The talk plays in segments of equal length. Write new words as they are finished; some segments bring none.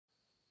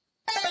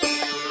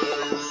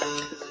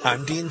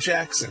I'm Dean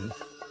Jackson.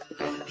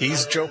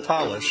 He's Joe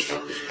Polish.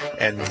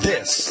 And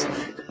this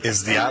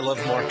is the I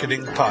Love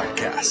Marketing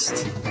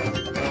Podcast.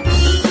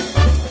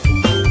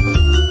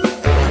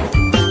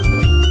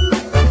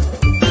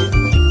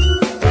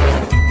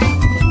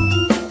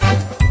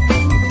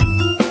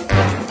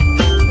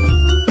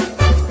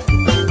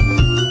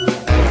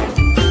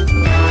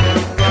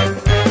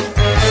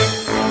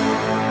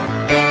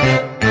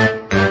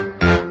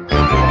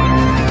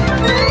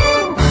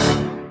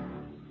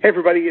 Hey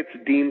everybody, it's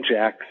Dean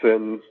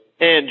Jackson.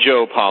 And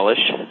Joe Polish.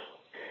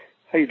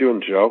 How you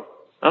doing, Joe?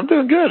 I'm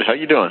doing good. How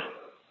you doing?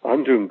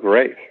 I'm doing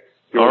great.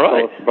 You All want to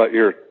right. tell us about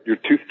your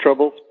tooth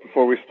troubles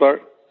before we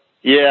start?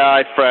 Yeah,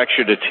 I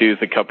fractured a tooth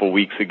a couple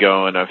weeks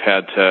ago, and I've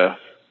had to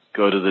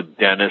go to the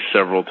dentist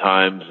several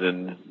times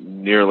and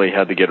nearly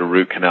had to get a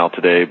root canal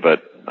today,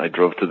 but I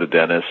drove to the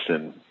dentist,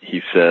 and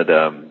he said,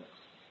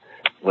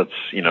 let's,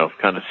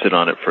 kind of sit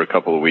on it for a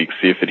couple of weeks,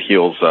 see if it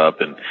heals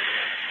up, and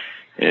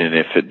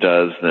if it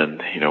does, then,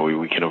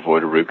 we can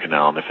avoid a root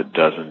canal. And if it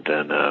doesn't,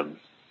 then,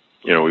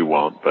 we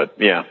won't. But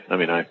yeah,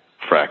 I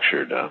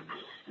fractured,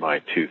 my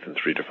tooth in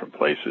 3 different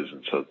places.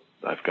 And so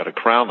I've got a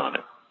crown on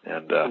it.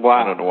 And,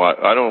 wow. I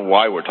don't know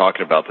why we're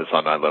talking about this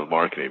on I Love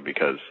Marketing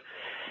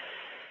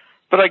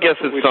but I guess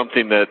it's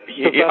something that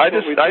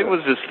I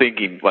was just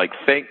thinking,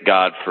 thank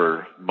God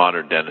for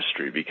modern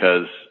dentistry,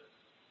 because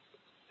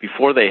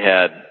before they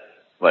had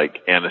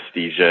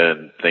anesthesia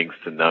and things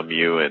to numb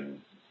you and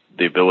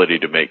the ability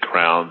to make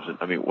crowns.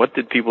 What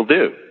did people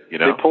do? They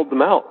pulled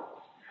them out.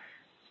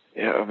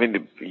 Yeah,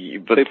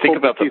 but think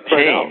about the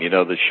pain,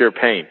 the sheer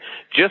pain.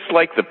 Just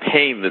like the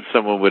pain that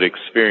someone would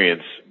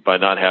experience by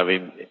not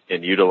having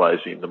and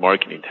utilizing the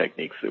marketing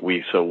techniques that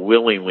we so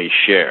willingly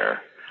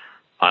share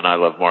on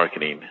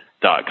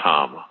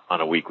ilovemarketing.com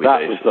on a weekly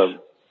basis. That was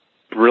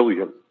a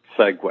brilliant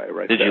segue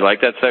right there. Did you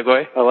like that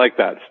segue? I like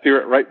that. Steer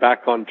it right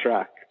back on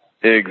track.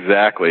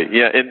 Exactly.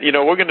 Yeah, and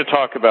we're going to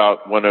talk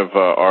about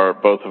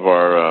both of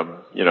our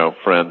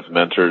friends,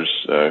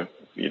 mentors,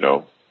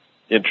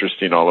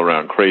 interesting all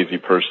around crazy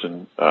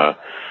person,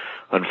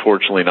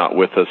 unfortunately not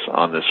with us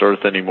on this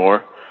earth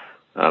anymore.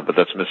 But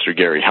that's Mr.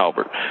 Gary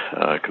Halbert,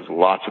 because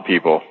lots of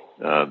people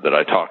that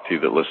I talk to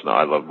that listen to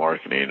I Love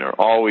Marketing are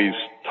always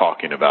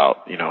talking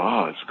about,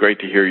 it's great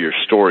to hear your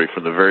story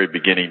from the very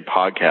beginning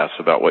podcast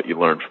about what you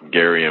learned from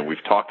Gary, and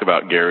we've talked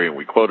about Gary and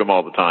we quote him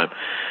all the time.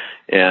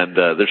 And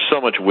there's so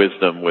much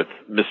wisdom with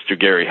Mr.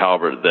 Gary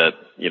Halbert that,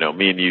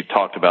 me and you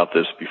talked about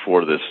this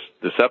before this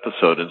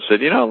episode and said,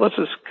 let's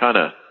just kind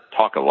of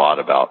talk a lot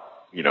about,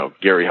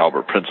 Gary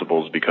Halbert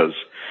principles, because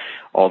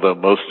although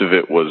most of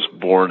it was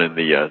born in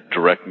the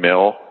direct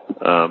mail,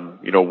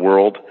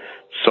 world,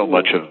 so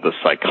much of the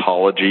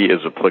psychology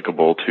is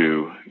applicable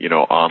to,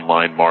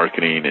 online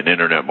marketing and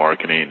internet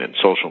marketing and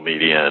social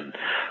media and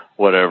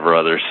whatever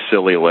other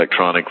silly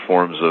electronic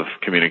forms of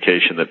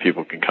communication that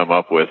people can come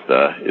up with.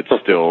 It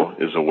still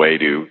is a way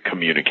to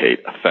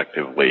communicate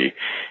effectively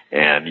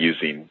and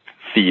using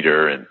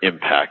theater and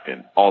impact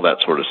and all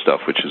that sort of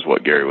stuff, which is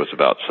what Gary was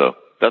about. So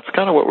that's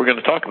kind of what we're going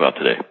to talk about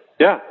today.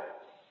 Yeah.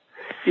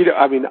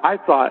 I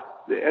thought,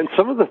 and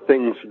some of the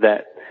things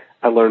that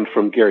I learned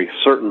from Gary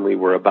certainly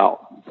were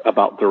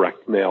about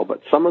direct mail,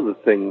 but some of the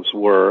things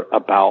were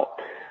about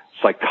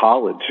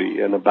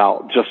psychology and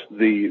about just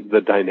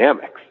the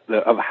dynamics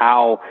of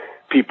how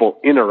people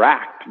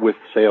interact with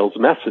sales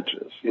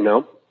messages,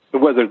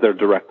 whether they're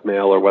direct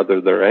mail or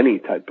whether they're any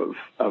type of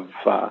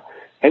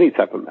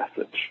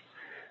message.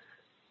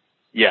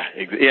 Yeah.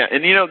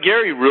 And,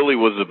 Gary really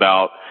was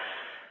about,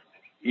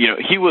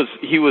 he was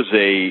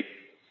a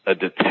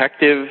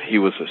detective. He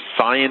was a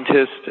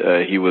scientist.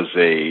 He was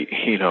a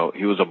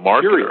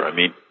marketer.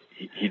 Curious.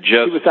 He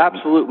was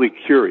absolutely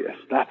curious.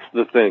 That's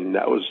the thing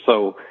that was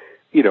so,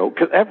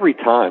 because every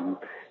time,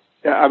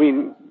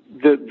 the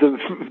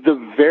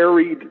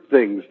varied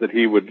things that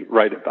he would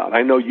write about.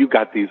 I know you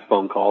got these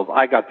phone calls.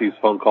 I got these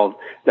phone calls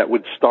that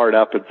would start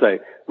up and say,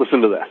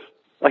 listen to this.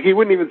 He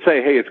wouldn't even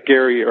say, hey, it's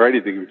Gary or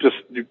anything.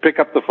 You'd pick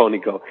up the phone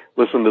and go,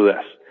 listen to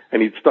this.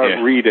 And he'd start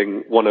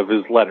reading one of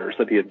his letters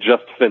that he had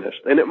just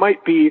finished. And it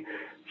might be,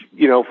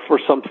 for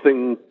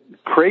something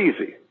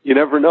crazy. You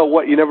never know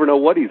what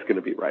he's going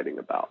to be writing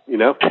about, And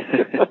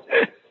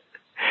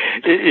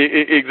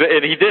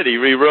he did.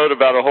 He wrote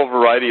about a whole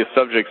variety of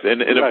subjects.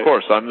 And right. Of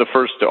course, I'm the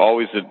first to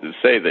always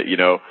say that,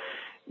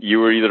 you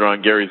were either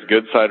on Gary's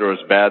good side or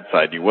his bad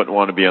side. You wouldn't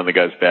want to be on the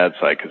guy's bad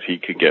side, because he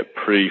could get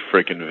pretty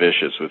freaking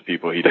vicious with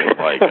people he didn't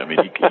like.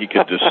 He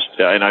could just,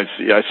 and I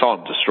saw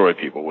him destroy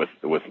people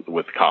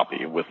with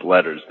copy, with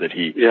letters that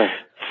he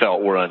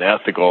felt were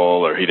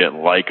unethical, or he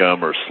didn't like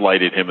them, or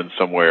slighted him in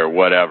some way or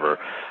whatever.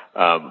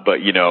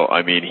 But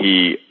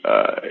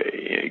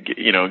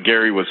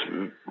Gary was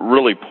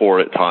really poor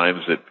at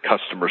times at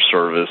customer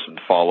service and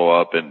follow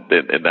up and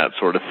that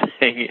sort of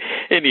thing.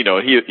 And, he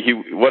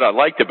what I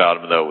liked about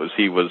him, though, was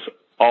he was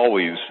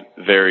always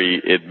very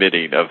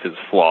admitting of his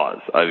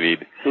flaws.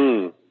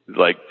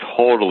 like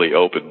totally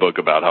open book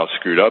about how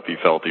screwed up he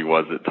felt he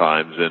was at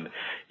times. And,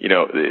 you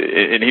know,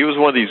 and he was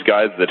one of these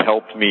guys that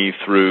helped me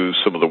through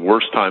some of the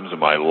worst times of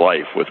my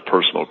life with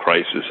personal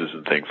crises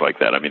and things like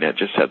that. I mean, it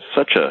just had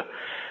such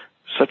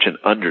an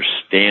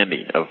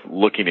understanding of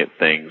looking at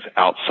things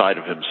outside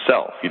of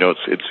himself. You know,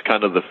 it's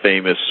kind of the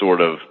famous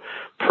sort of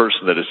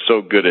person that is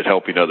so good at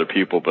helping other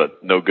people,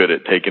 but no good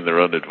at taking their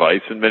own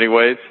advice in many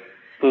ways.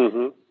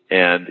 Mm-hmm.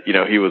 And, you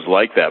know, he was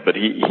like that, but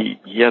he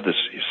had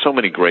so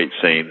many great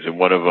sayings. And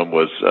one of them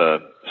was,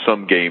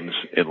 some games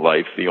in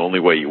life, the only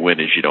way you win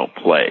is you don't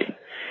play.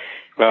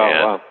 Oh,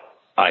 wow.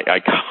 I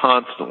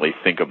constantly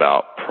think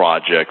about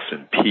projects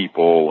and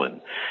people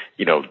and,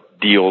 you know,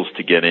 deals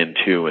to get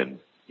into and,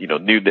 you know,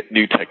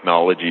 new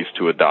technologies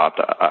to adopt.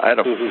 I had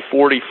a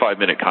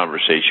 45-minute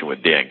conversation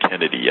with Dan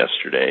Kennedy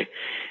yesterday,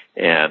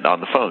 and on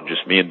the phone,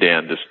 just me and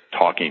Dan just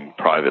talking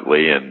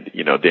privately. And,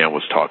 you know, Dan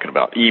was talking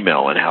about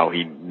email and how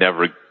he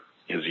never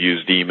has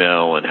used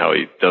email and how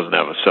he doesn't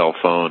have a cell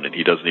phone and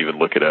he doesn't even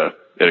look at a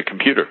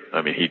computer.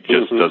 I mean, he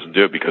just doesn't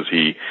do it because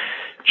he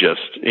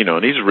just, you know,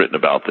 and he's written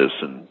about this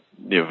in,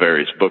 you know,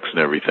 various books and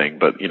everything,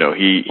 but, you know,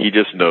 he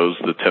just knows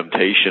the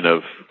temptation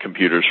of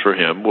computers for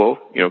him will,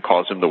 you know,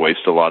 cause him to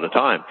waste a lot of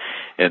time.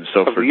 And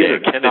so for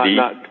Dan Kennedy,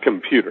 not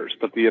computers,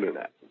 but the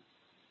internet.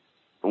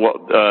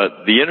 Well,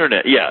 the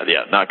internet, yeah,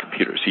 not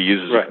computers. He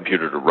uses a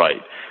computer to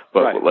write,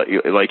 but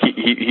like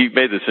he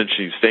made this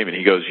interesting statement.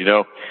 He goes, you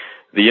know,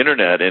 the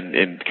internet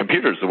and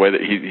computers, the way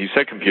that he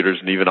said computers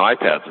and even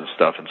iPads and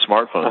stuff and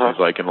smartphones, he's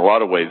like, in a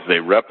lot of ways they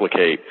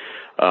replicate,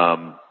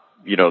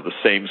 you know, the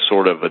same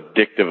sort of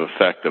addictive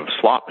effect of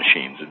slot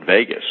machines in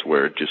Vegas,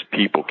 where just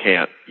people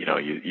can't, you know,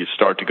 you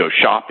start to go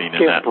shopping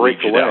and that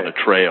leads you down a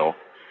trail.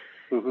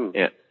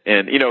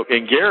 And, you know,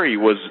 and Gary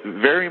was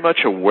very much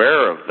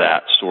aware of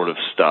that sort of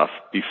stuff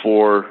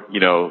before, you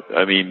know,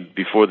 I mean,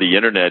 before the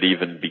internet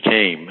even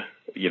became,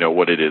 you know,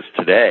 what it is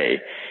today.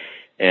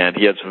 And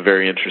he had some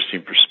very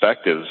interesting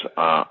perspectives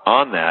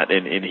on that.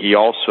 And he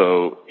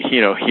also,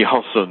 you know, he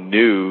also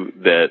knew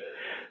that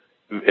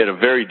at a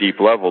very deep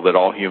level that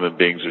all human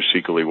beings are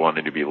secretly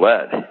wanting to be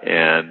led.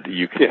 And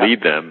you can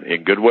lead them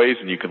in good ways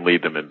and you can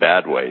lead them in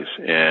bad ways.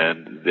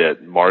 And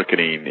that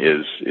marketing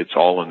it's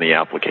all in the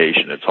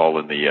application. It's all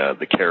in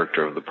the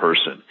character of the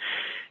person.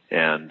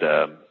 And,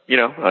 you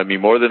know, I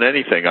mean, more than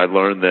anything, I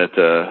learned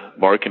that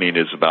marketing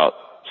is about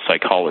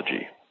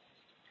psychology.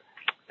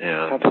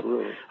 And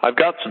absolutely. I've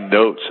got some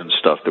notes and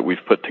stuff that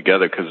we've put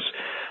together because,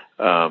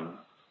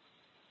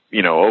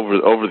 you know,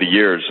 over the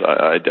years,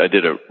 I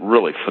did a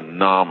really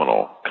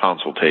phenomenal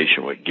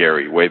consultation with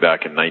Gary way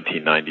back in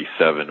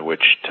 1997,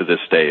 which to this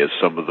day is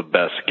some of the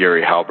best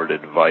Gary Halbert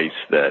advice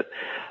that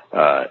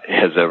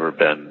has ever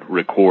been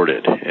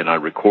recorded. And I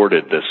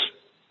recorded this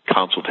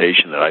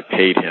consultation that I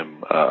paid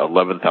him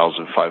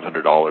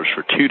 $11,500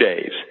 for 2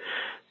 days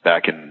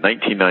back in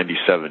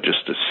 1997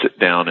 just to sit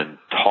down and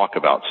talk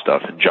about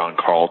stuff. And John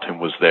Carlton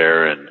was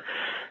there, and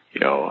you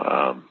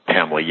know,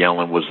 Pamela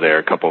Yellen was there.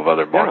 A couple of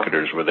other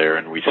marketers were there,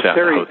 and we sat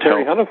in a hotel.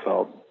 Terry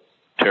Hunefeld.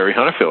 Terry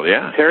Hunefeld,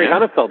 yeah. Terry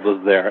Hunefeld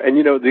was there. And,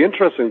 you know, the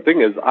interesting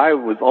thing is I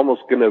was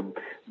almost going to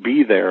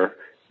be there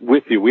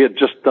with you. We had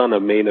just done a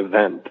main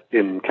event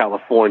in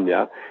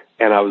California,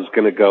 and I was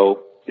going to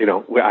go, you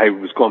know, I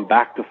was going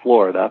back to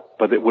Florida,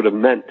 but it would have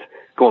meant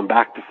going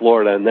back to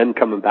Florida and then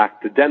coming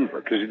back to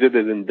Denver, because you did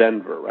it in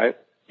Denver, right?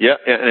 Yeah,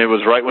 and it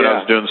was right when I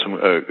was doing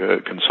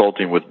some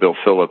consulting with Bill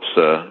Phillips,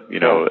 you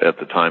know, at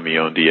the time he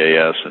owned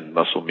EAS and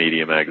Muscle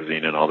Media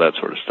Magazine and all that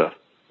sort of stuff.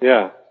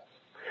 Yeah.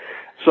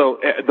 So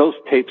those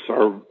tapes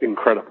are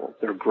incredible.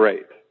 They're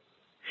great.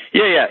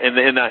 Yeah,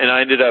 and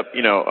I ended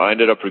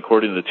up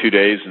recording the 2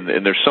 days,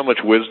 and there's so much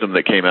wisdom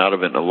that came out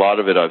of it, and a lot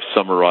of it I've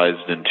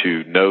summarized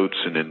into notes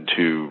and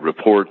into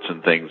reports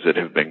and things that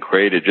have been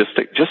created just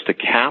to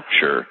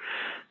capture,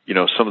 you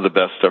know, some of the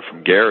best stuff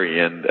from Gary.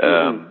 And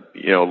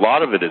you know, a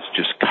lot of it is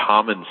just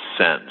common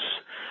sense,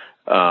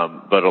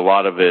 but a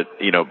lot of it,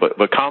 you know,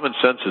 but common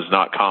sense is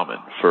not common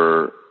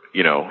for,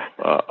 you know,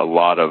 a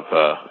lot of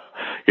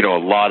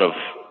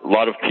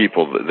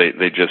people.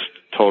 They just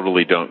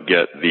totally don't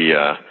get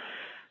the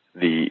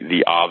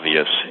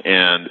obvious.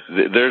 And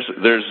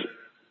there's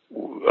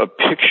a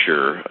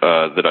picture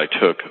that I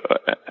took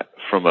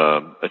from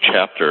a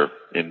chapter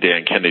in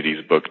Dan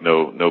Kennedy's book,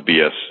 No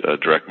BS,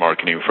 Direct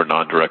Marketing for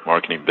Non-Direct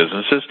Marketing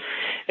Businesses.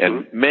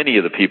 And many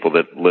of the people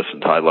that listen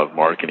to I Love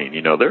Marketing,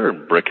 you know, they're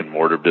in brick and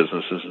mortar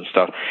businesses and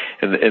stuff.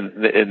 And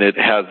it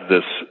has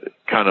this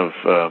kind of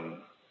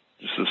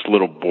this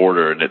little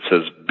border, and it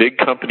says big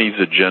companies'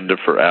 agenda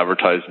for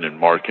advertising and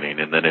marketing,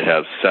 and then it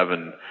has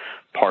 7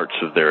 parts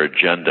of their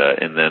agenda,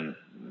 and then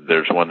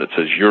there's one that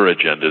says your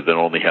agenda that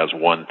only has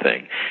one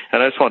thing.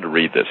 And I just wanted to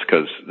read this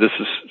because this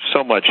is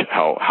so much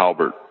how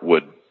Halbert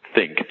would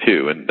think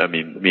too. And I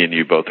mean, me and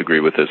you both agree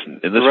with this,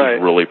 and this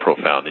is really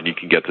profound, and you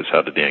can get this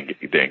out of Dan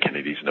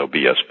Kennedy's No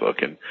BS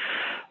book. And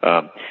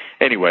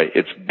anyway,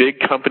 it's big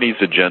companies'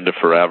 agenda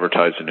for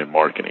advertising and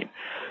marketing.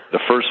 The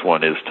first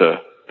one is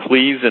to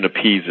please and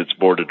appease its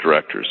board of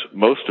directors,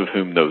 most of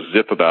whom know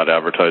zip about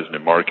advertising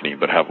and marketing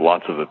but have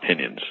lots of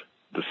opinions.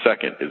 The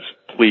second is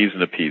please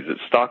and appease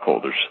its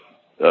stockholders.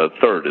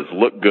 Third is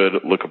look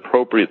good, look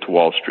appropriate to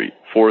Wall Street.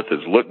 Fourth is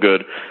look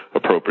good,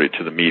 appropriate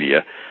to the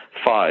media.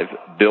 5,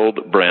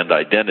 build brand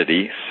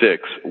identity.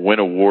 6, win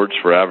awards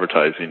for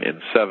advertising.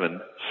 And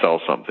 7, sell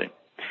something.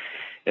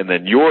 And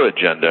then your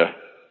agenda,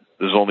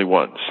 there's only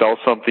one. Sell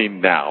something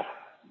now.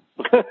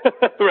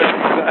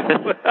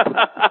 Right.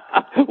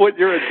 What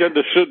your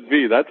agenda should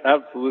be. That's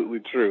absolutely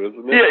true,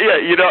 isn't it?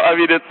 Yeah. I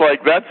mean, it's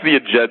like that's the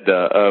agenda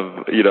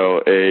of,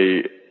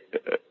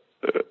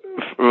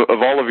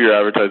 of all of your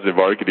advertising and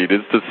marketing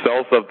is to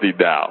sell something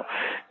now.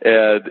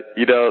 And,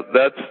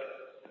 that's,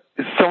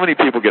 so many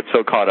people get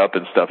so caught up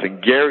in stuff.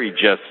 And Gary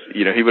just,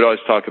 he would always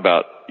talk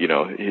about,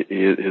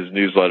 his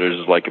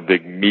newsletters is like a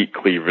big meat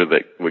cleaver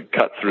that would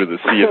cut through the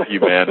sea of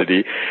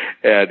humanity.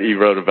 And he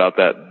wrote about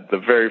that, the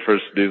very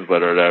first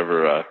newsletter I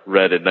ever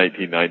read in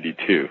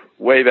 1992,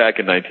 way back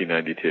in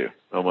 1992,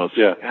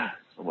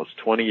 almost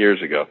 20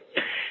 years ago.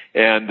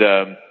 And,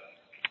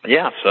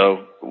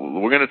 so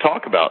we're going to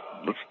talk about,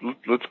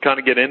 let's kind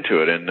of get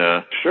into it.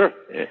 And, sure.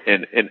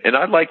 And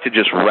I'd like to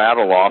just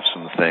rattle off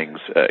some things.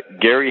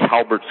 Gary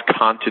Halbert's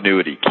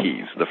continuity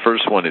keys. The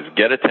first one is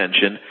get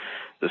attention.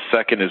 The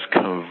second is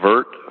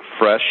convert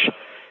fresh,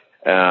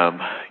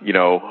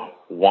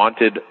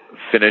 wanted,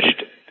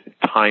 finished,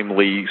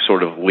 timely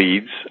sort of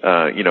leads.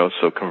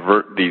 So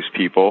convert these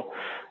people,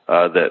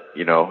 that,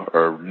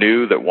 are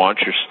new, that want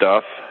your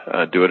stuff,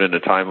 do it in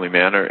a timely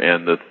manner.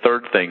 And the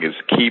third thing is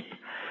keep,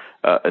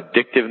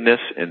 addictiveness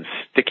and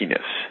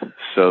stickiness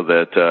so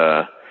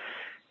that,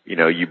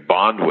 you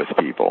bond with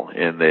people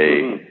and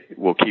they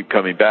will keep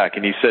coming back.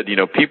 And he said,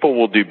 people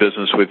will do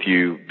business with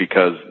you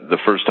because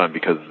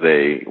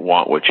they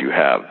want what you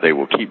have. They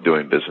will keep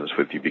doing business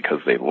with you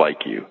because they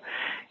like you.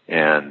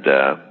 And,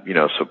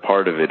 so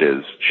part of it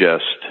is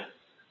just,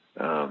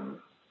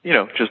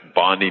 just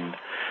bonding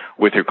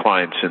with your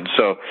clients. And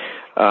so,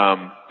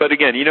 but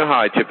again, you know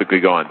how I typically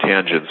go on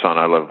tangents on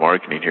I Love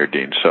Marketing here,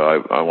 Dean. So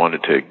I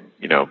wanted to,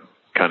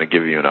 kind of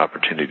give you an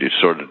opportunity to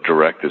sort of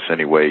direct this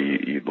any way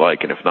you'd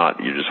like, and if not,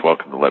 you're just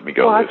welcome to let me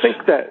go. Well,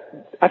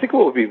 I think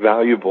what would be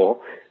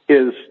valuable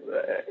is,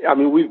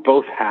 we've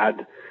both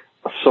had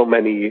so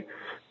many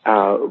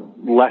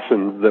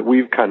lessons that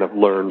we've kind of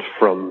learned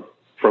from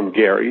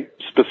Gary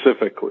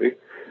specifically.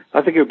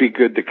 I think it would be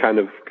good to kind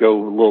of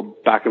go a little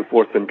back and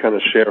forth and kind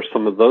of share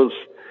some of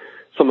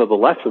the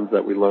lessons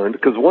that we learned,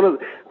 because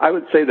I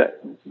would say that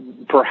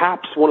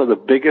perhaps one of the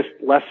biggest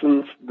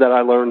lessons that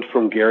I learned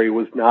from Gary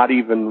was not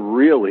even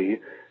really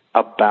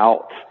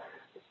about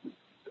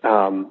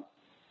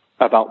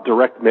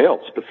direct mail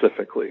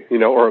specifically,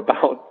 or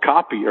about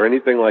copy or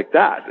anything like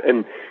that.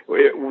 And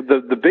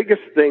the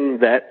biggest thing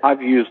that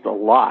I've used a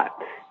lot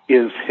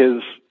is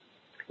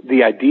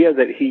the idea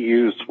that he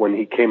used when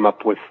he came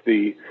up with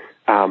the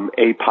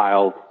A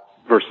pile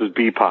versus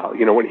B pile.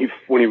 When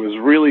he was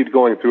really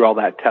going through all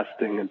that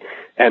testing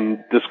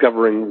and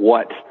discovering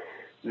what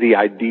the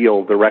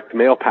ideal direct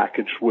mail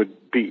package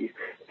would be.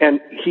 And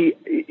he,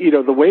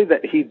 the way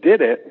that he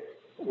did it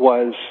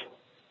was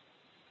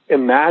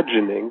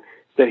imagining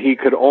that he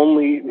could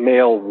only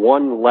mail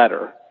one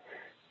letter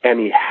and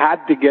he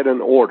had to get an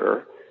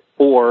order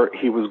or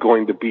he was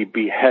going to be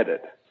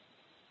beheaded.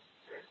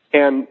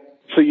 And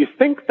so you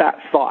think that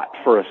thought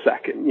for a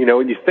second,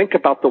 and you think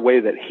about the way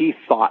that he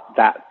thought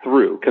that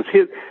through, because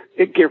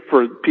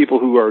for people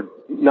who are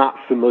not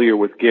familiar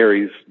with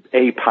Gary's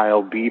A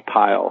pile, B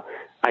pile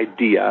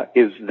idea,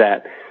 is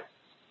that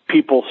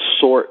people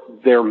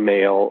sort their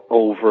mail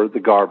over the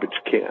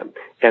garbage can,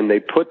 and they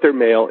put their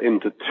mail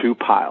into two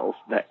piles.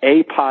 The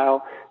A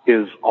pile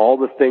is all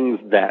the things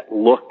that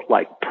look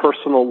like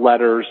personal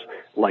letters,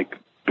 like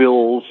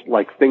bills,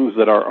 like things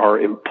that are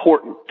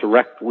important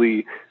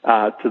directly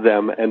to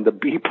them, and the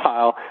B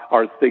pile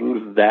are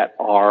things that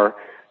are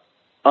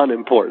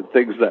unimportant,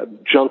 things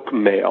that junk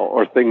mail,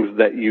 or things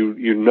that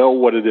you know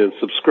what it is,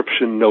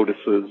 subscription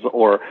notices,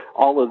 or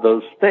all of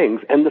those things.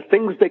 And the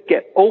things that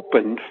get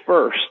opened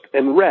first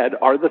and read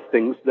are the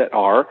things that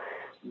are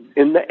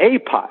in the A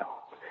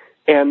pile.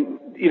 And,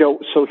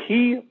 so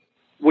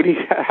when he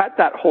had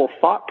that whole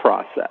thought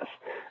process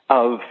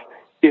of,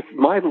 if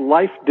my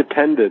life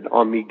depended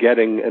on me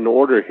getting an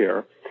order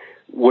here,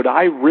 would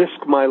I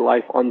risk my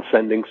life on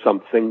sending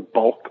something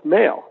bulk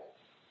mail?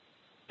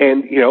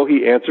 And,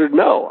 he answered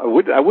no.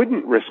 I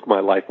wouldn't risk my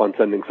life on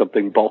sending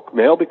something bulk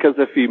mail, because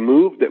if he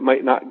moved, it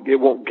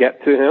won't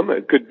get to him.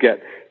 It could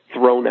get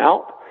thrown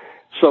out.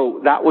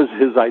 So that was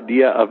his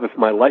idea of, if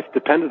my life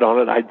depended on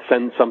it, I'd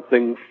send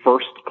something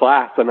first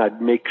class, and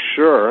I'd make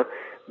sure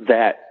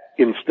that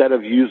instead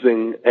of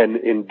using an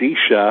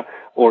indicia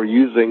or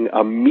using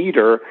a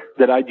meter,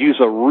 that I'd use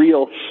a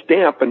real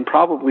stamp, and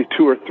probably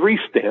 2 or 3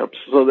 stamps,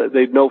 so that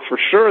they'd know for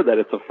sure that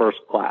it's a first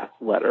class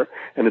letter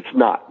and it's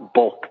not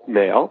bulk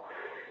mail.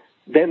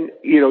 Then,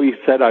 he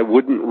said I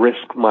wouldn't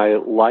risk my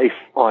life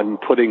on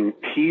putting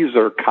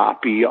teaser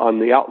copy on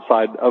the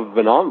outside of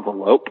an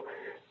envelope,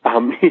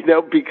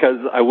 because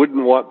I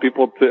wouldn't want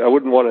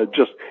to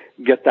just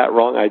get that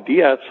wrong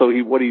idea. So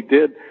what he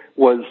did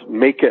was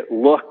make it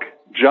look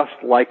just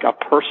like a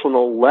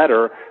personal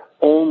letter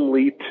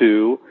only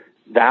to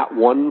that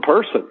one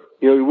person.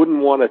 You wouldn't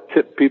want to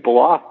tip people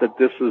off that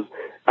this is,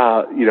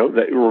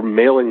 that we're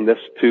mailing this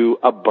to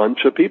a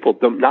bunch of people.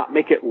 Do not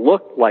make it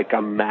look like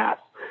a mass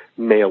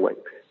mailing.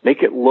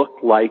 Make it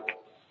look like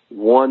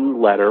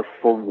one letter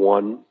for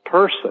one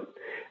person.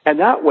 And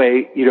that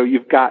way,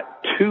 you've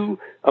got two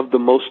of the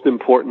most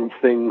important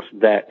things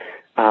that,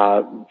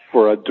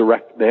 for a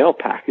direct mail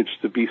package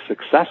to be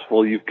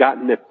successful, you've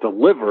gotten it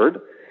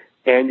delivered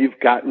and you've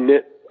gotten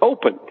it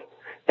opened.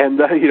 And,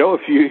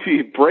 if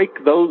you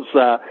break those,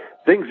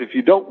 things, if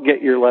you don't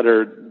get your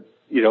letter,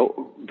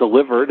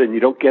 delivered and you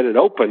don't get it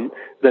open,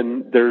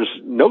 then there's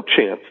no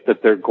chance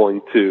that they're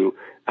going to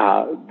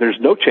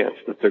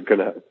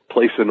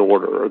place an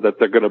order or that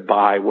they're going to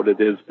buy what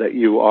it is that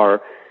you're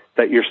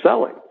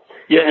selling.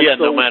 Yeah,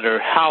 so, no matter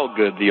how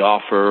good the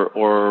offer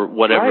or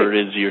whatever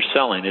it is you're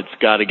selling, it's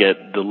got to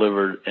get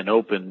delivered and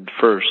opened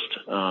first.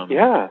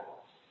 Yeah.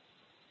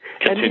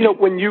 Continue. And,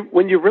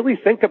 when you really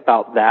think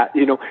about that,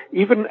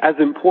 even as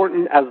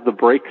important as the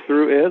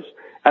breakthrough is,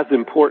 as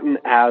important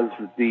as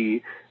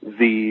the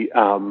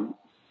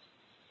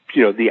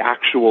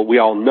actual, we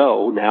all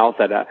know now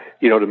that,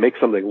 to make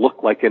something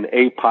look like an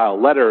A-pile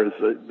letter is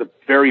the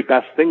very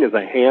best thing is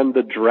a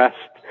hand-addressed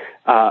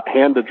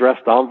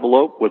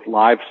envelope with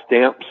live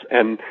stamps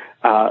and,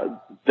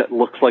 that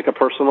looks like a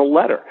personal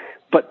letter.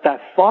 But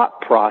that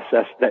thought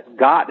process that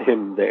got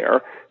him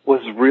there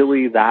was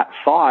really that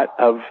thought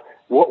of,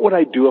 what would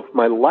I do if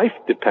my life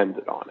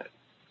depended on it?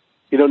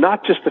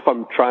 Not just if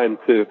I'm trying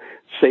to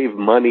save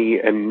money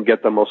and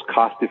get the most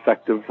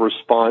cost-effective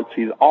response.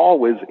 He's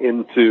always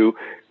into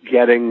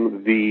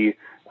getting the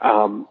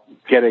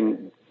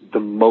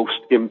most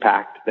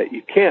impact that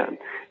you can,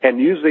 and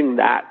using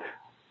that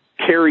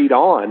carried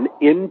on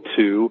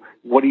into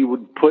what he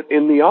would put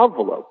in the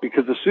envelope.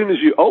 Because as soon as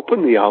you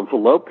open the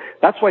envelope,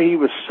 that's why he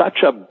was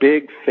such a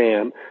big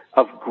fan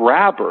of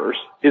grabbers,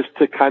 is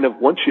to kind of,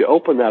 once you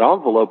open that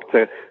envelope,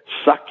 to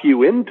suck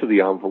you into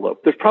the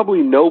envelope. There's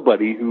probably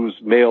nobody who's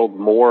mailed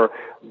more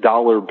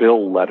dollar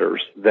bill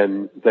letters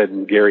than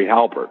Gary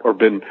Halbert, or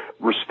been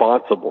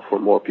responsible for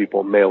more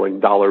people mailing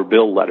dollar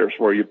bill letters,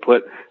 where you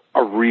put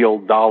a real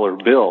dollar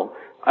bill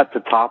at the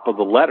top of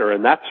the letter.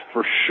 And that's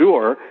for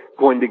sure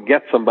going to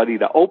get somebody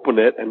to open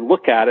it and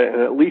look at it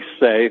and at least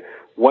say,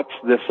 what's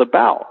this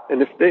about?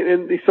 And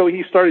so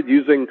he started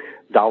using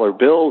dollar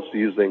bills,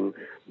 using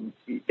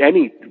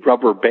any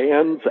rubber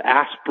bands,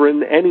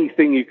 aspirin,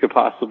 anything you could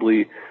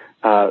possibly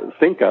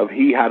think of.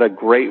 He had a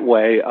great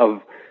way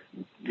of,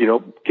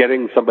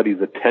 getting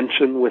somebody's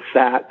attention with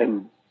that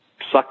and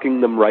sucking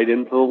them right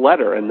into the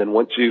letter. And then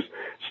once you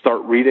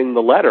start reading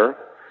the letter,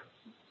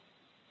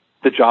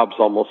 the job's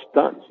almost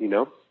done,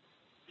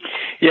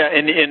 Yeah,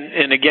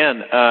 and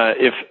again,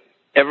 if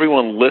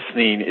everyone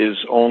listening is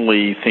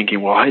only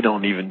thinking, well, I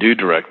don't even do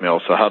direct mail,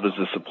 so how does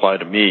this apply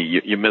to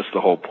me? You miss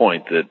the whole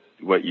point, that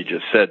what you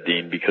just said,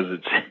 Dean, because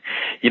it's,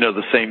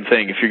 the same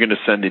thing. If you're going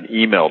to send an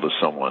email to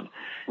someone,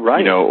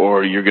 right,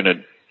 or you're going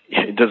to,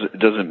 it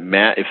doesn't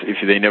matter if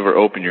they never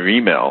open your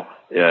email,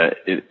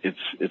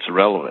 it's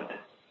irrelevant.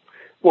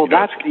 Well,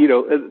 that's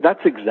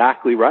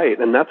exactly right.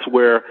 And that's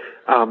where,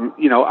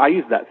 I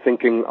use that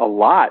thinking a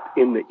lot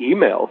in the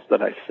emails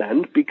that I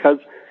send, because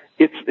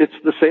it's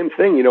the same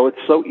thing.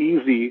 It's so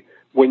easy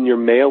when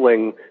you're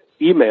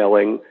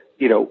emailing,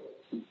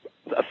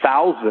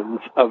 thousands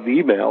of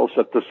emails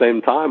at the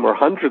same time, or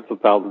hundreds of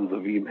thousands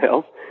of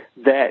emails,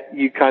 that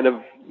you kind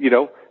of,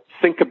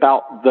 think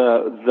about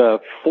the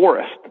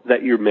forest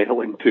that you're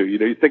mailing to.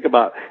 You think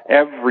about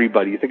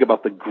everybody, you think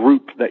about the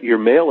group that you're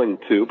mailing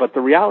to, but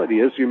the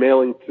reality is you're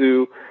mailing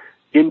to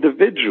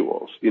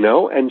individuals,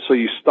 and so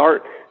you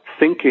start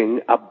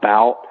thinking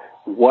about,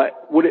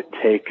 what would it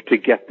take to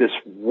get this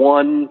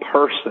one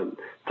person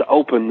to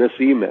open this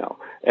email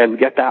and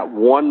get that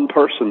one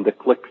person to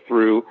click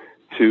through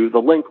to the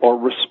link or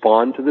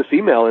respond to this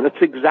email? And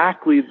it's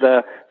exactly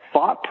the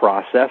thought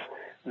process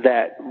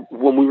that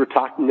when we were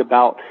talking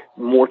about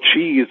more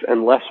cheese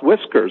and less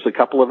whiskers a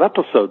couple of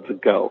episodes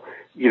ago,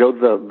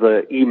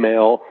 the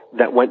email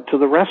that went to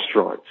the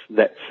restaurants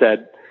that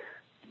said,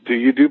 do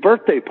you do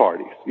birthday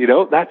parties?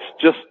 That's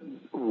just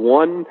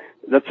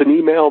that's an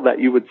email that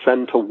you would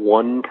send to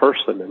one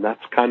person. And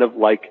that's kind of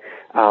like,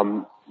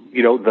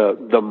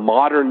 the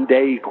modern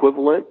day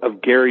equivalent of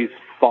Gary's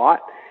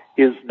thought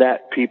is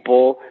that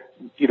people,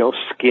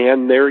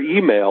 scan their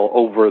email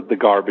over the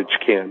garbage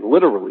can,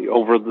 literally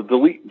over the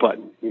delete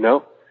button,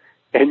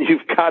 and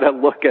you've got to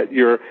look at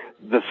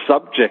the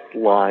subject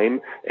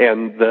line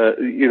and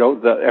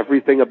the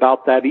everything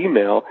about that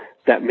email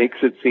that makes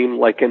it seem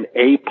like an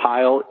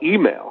A-pile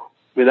email.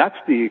 I mean,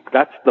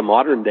 that's the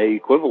modern day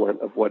equivalent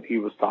of what he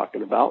was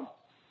talking about.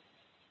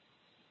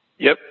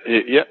 Yep,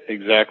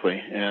 exactly.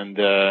 And,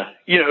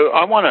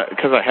 I want to,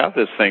 because I have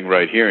this thing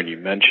right here, and you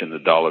mentioned the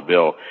dollar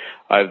bill.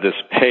 I have this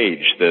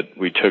page that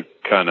we took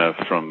kind of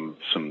from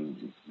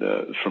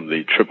the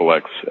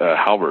XXX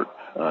Halbert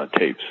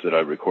tapes that I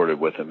recorded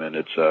with him, and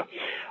it's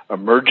a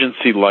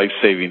emergency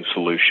life-saving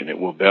solution. It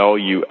will bail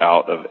you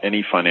out of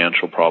any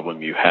financial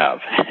problem you have.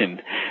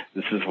 And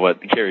this is what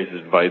Gary's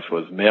advice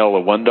was. Mail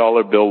a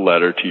 $1 bill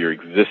letter to your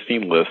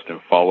existing list and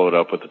follow it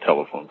up with a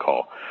telephone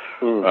call.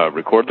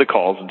 Record the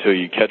calls until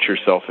you catch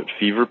yourself at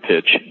fever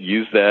pitch.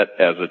 Use that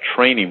as a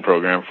training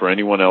program for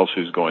anyone else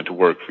who's going to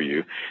work for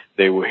you.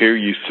 They will hear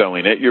you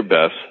selling at your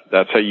best.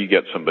 That's how you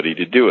get somebody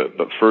to do it.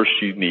 But first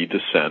you need to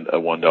send a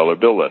 $1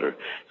 bill letter.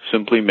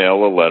 Simply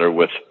mail a letter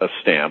with a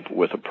stamp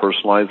with a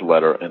personalized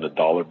letter and a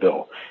dollar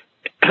bill.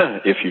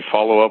 If you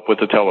follow up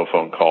with a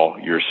telephone call,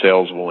 your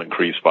sales will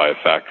increase by a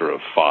factor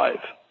of 5.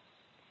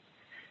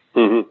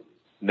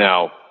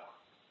 Now,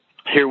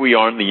 here we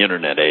are in the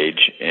internet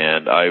age,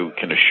 and I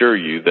can assure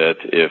you that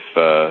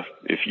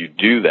if you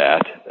do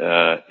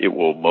that, it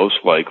will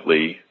most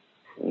likely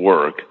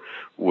work,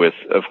 with,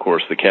 of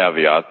course, the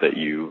caveat that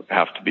you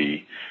have to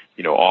be,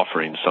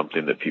 offering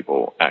something that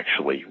people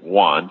actually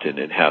want, and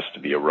it has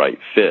to be a right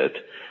fit.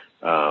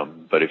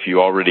 But if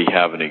you already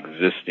have an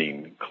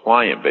existing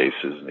client base,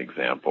 as an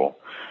example,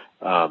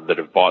 that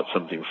have bought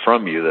something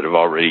from you, that have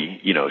already,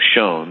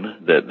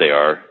 shown that they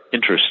are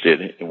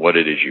interested in what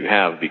it is you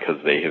have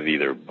because they have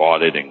either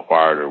bought it,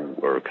 inquired,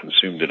 or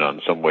consumed it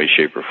on some way,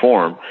 shape, or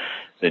form,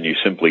 then you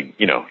simply,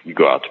 you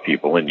go out to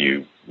people and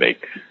you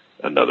make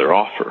another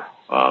offer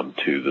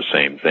to the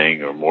same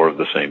thing or more of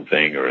the same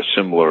thing or a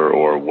similar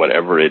or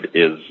whatever it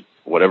is,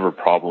 whatever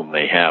problem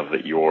they have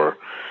that your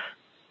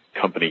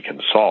company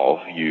can solve.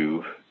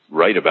 You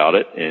write about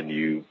it and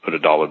you put a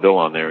dollar bill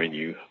on there and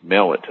you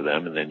mail it to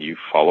them, and then you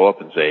follow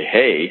up and say,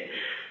 hey,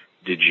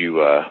 did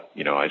you,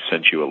 I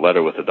sent you a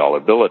letter with a dollar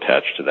bill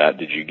attached to that.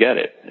 Did you get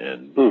it?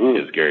 And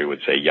as Gary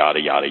would say, yada,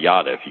 yada,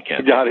 yada. If you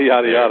can't, yada,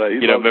 yada, yada.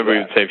 Remember he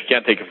would say, if you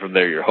can't take it from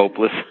there, you're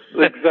hopeless.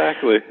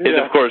 Exactly. And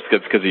of course,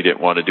 that's because he didn't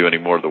want to do any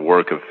more of the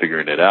work of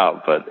figuring it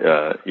out. But,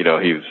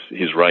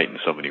 he's right in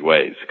so many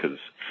ways because,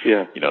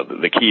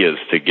 the key is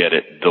to get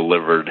it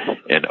delivered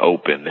and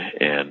open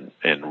and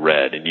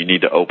read. And you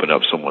need to open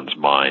up someone's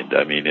mind.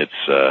 I mean,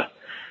 it's,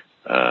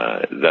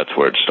 that's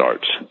where it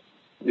starts.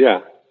 Yeah.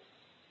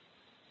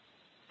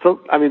 So,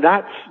 I mean,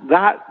 that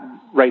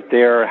right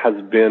there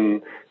has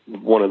been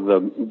one of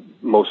the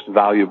most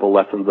valuable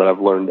lessons that I've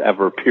learned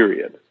ever,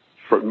 period.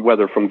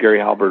 Whether from Gary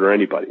Halbert or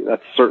anybody.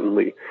 That's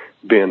certainly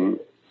been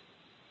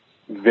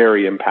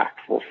very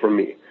impactful for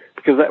me.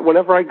 Because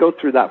whenever I go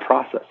through that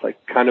process, I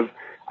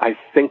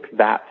think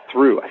that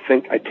through.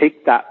 I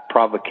take that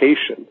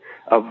provocation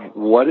of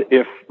what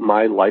if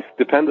my life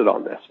depended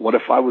on this? What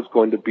if I was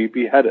going to be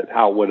beheaded?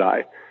 How would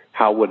I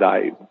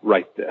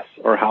write this?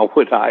 Or how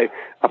would I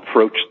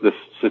approach this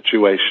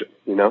situation,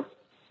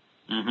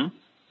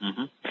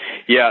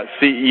 Yeah,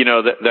 see,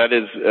 that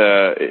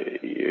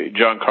is,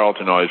 John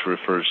Carlton always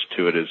refers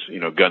to it as,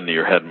 gun to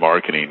your head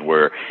marketing,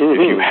 where if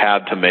you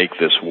had to make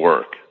this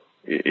work,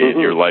 and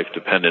your life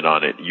depended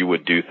on it, you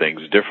would do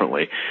things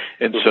differently.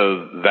 And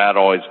so that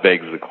always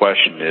begs the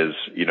question is,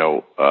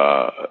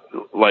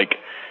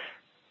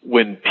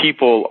 when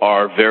people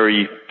are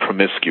very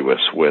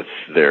promiscuous with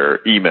their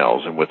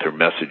emails and with their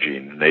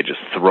messaging, and they just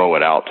throw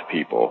it out to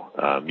people,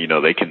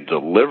 they can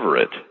deliver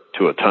it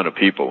to a ton of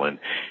people. And,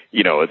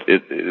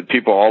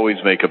 people always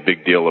make a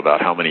big deal about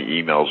how many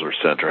emails were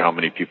sent or how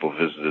many people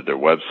visited their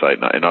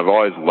website. And I've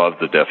always loved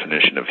the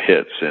definition of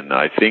hits. And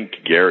I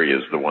think Gary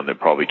is the one that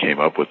probably came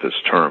up with this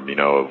term,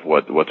 of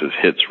what does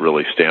hits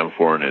really stand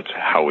for, and it's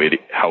how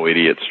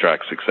idiots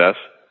track success.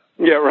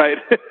 Yeah, right.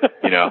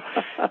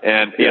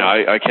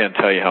 I can't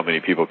tell you how many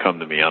people come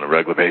to me on a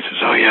regular basis.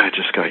 Oh yeah, I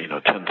just got,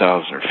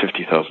 10,000 or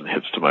 50,000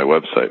 hits to my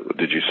website.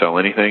 Did you sell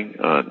anything?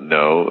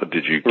 No.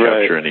 Did you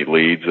capture any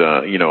leads?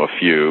 A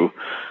few.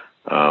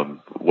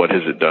 What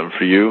has it done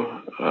for you,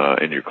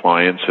 and your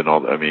clients and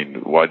all? I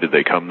mean, why did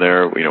they come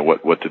there?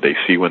 What did they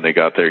see when they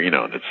got there?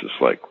 And it's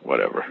just like,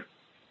 whatever.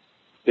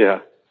 Yeah.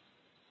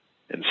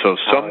 And so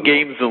some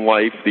games in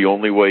life, the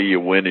only way you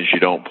win is you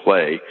don't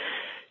play.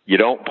 You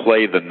don't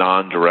play the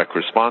non-direct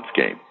response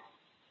game.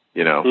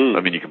 I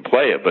mean, you can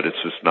play it, but it's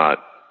just not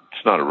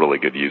a really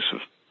good use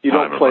of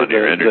time or money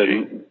or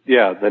energy.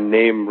 The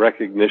name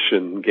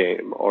recognition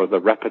game or the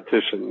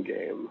repetition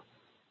game.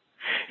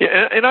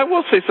 Yeah, and I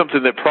will say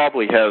something that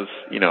probably has,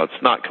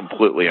 it's not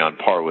completely on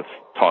par with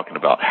talking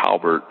about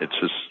Halbert. It's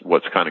just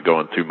what's kind of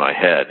going through my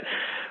head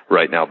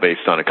right now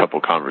based on a couple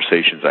of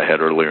conversations I had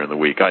earlier in the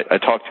week. I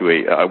talked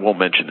to I won't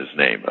mention his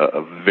name,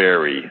 a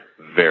very,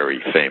 very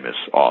famous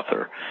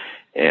author.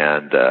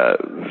 And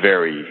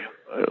very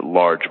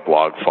large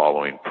blog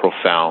following,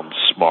 profound,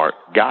 smart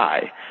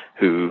guy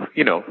who,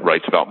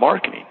 writes about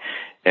marketing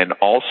and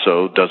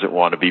also doesn't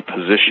want to be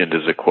positioned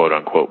as a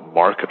quote-unquote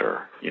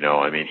marketer.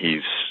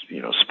 He's,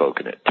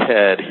 spoken at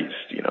TED.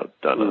 He's,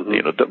 done,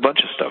 a bunch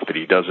of stuff, but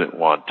he doesn't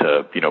want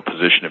to,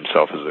 position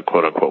himself as a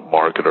quote-unquote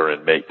marketer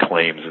and make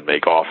claims and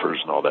make offers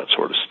and all that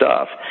sort of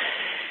stuff.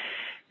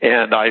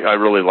 And I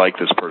really like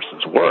this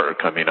person's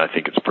work. I mean, I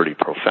think it's pretty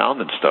profound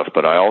and stuff,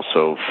 but I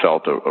also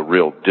felt a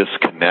real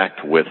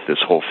disconnect with this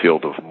whole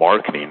field of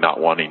marketing,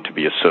 not wanting to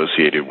be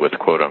associated with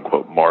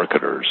quote-unquote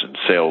marketers and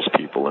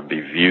salespeople and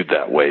be viewed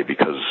that way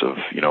because of,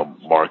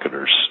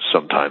 marketers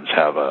sometimes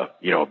have a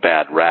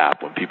bad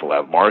rap when people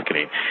have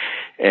marketing.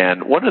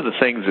 And one of the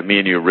things that me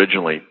and you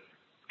originally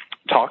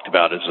talked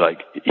about is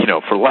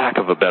for lack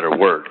of a better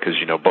word, because,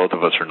 both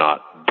of us are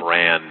not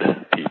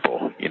brand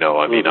people,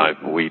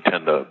 we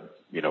tend to,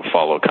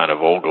 follow kind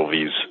of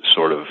Ogilvy's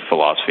sort of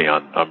philosophy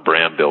on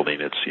brand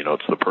building. It's,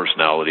 it's the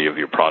personality of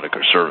your product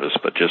or service,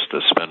 but just to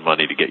spend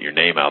money to get your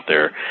name out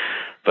there,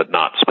 but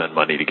not spend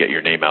money to get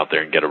your name out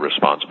there and get a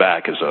response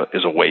back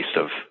is a waste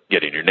of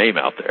getting your name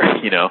out there,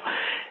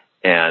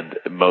 and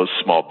most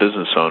small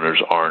business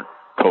owners aren't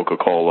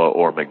Coca-Cola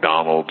or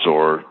McDonald's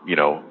or,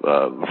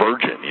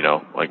 Virgin,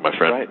 like my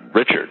friend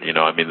Richard,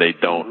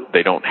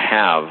 they don't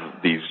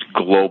have these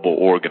global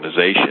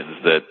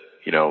organizations that,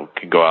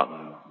 can go out and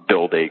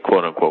build a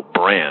quote unquote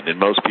brand. And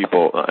most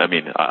people,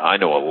 I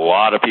know a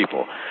lot of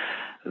people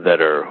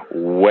that are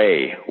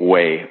way,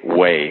 way,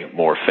 way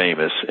more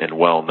famous and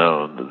well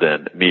known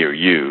than me or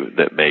you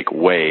that make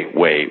way,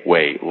 way,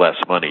 way less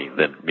money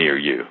than me or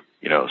you.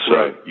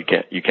 So you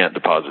can't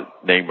deposit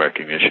name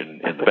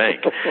recognition in the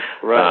bank.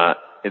 Right.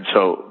 And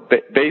so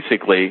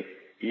basically,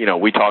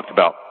 we talked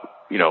about,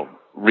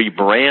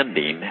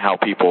 rebranding how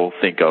people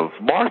think of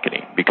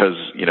marketing because,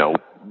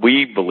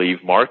 we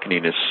believe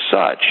marketing is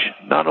such,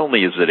 not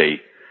only is it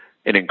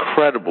an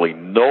incredibly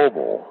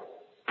noble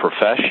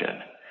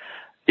profession,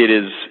 it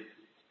is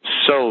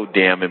so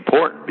damn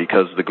important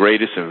because the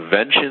greatest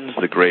inventions,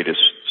 the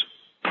greatest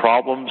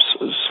problems,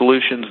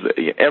 solutions,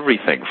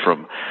 everything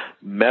from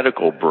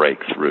medical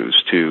breakthroughs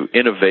to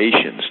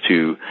innovations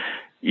to,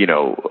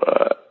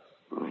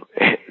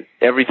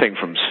 everything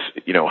from,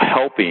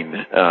 helping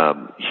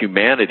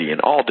humanity in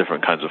all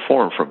different kinds of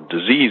forms, from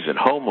disease and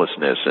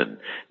homelessness and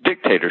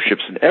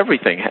dictatorships, and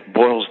everything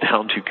boils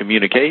down to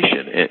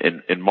communication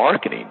and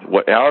marketing.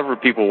 However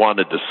people want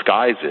to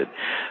disguise it,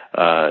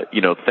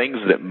 things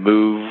that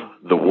move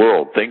the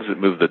world, things that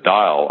move the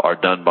dial are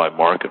done by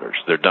marketers.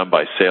 They're done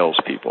by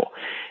salespeople.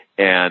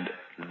 And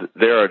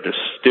there are just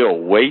still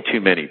way too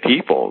many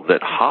people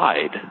that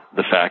hide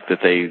the fact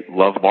that they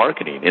love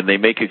marketing, and they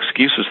make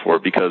excuses for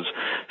it because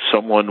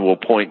someone will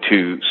point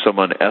to some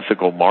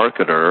unethical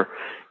marketer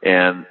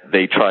and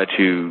they try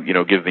to,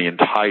 give the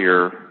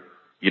entire,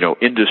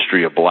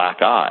 industry a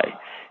black eye.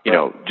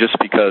 Just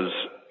because,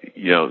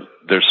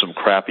 there's some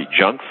crappy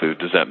junk food,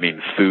 does that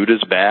mean food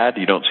is bad?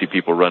 You don't see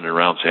people running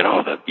around saying,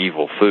 oh, that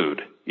evil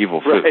food.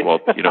 Right. Well,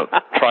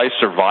 try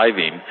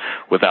surviving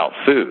without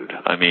food.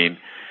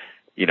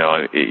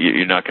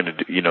 You're not going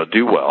to,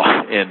 do well.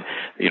 And,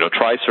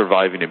 try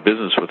surviving in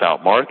business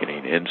without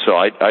marketing. And so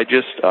I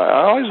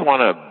always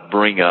want to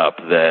bring up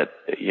that,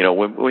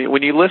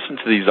 when you listen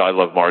to these I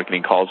Love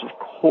Marketing calls, of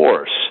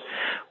course,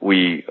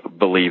 we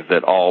believe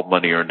that all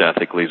money earned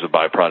ethically is a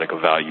byproduct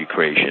of value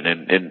creation.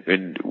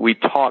 And we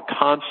talk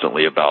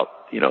constantly about,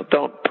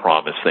 don't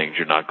promise things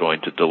you're not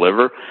going to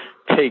deliver.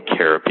 Take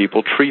care of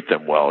people, treat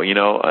them well.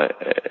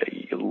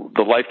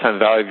 The lifetime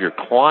value of your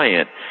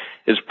client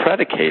is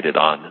predicated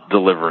on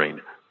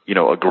delivering,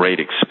 a great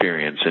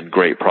experience and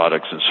great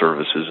products and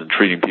services and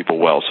treating people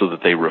well so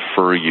that they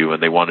refer you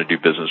and they want to do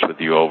business with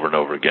you over and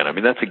over again.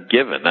 That's a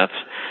given. That's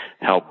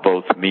how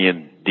both me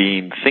and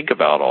Dean think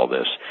about all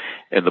this.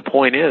 And the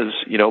point is,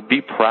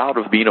 be proud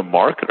of being a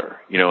marketer,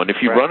 and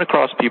if you run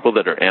across people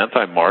that are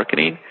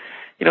anti-marketing,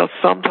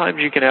 sometimes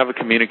you can have a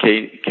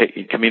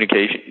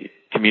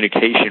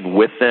communication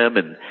with them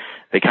and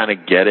they kind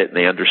of get it and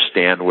they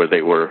understand where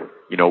they were,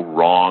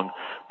 wrong.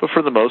 But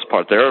for the most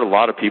part, there are a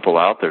lot of people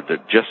out there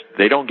that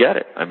they don't get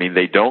it.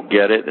 They don't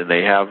get it, and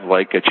they have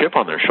like a chip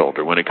on their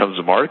shoulder when it comes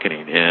to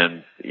marketing.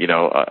 And,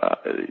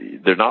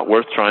 they're not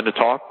worth trying to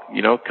talk,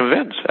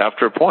 convince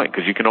after a point,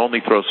 because you can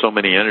only throw so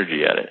many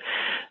energy at it,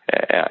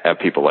 at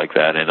people like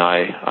that. And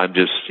I'm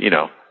just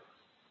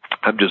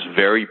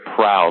very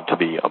proud to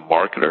be a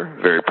marketer,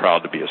 very proud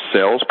to be a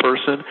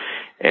salesperson.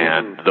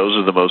 And those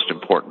are the most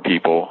important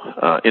people,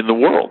 in the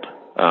world.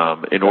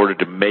 In order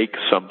to make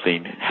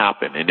something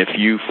happen. And if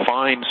you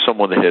find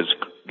someone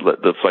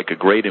that's like a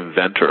great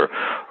inventor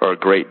or a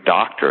great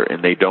doctor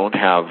and they don't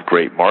have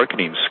great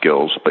marketing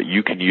skills, but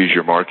you can use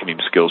your marketing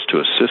skills to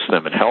assist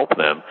them and help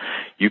them,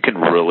 you can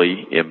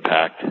really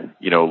impact,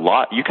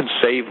 you can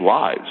save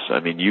lives.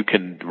 You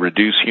can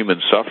reduce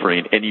human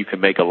suffering and you can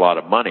make a lot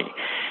of money.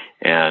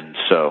 And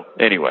so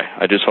anyway,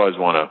 I just always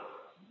want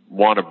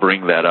to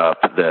bring that up,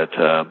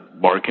 that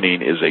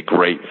marketing is a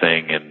great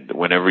thing, and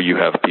whenever you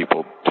have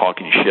people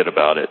talking shit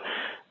about it,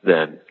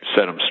 then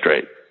set them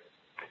straight.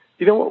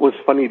 What was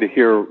funny to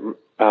hear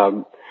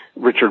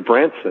Richard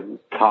Branson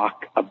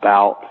talk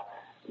about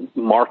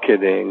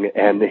marketing,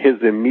 and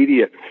his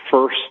immediate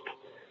first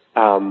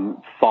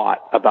thought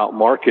about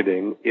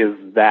marketing is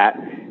that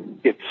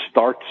it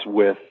starts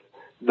with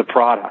the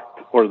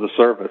product or the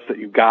service, that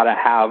you've got to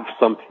have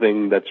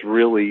something that's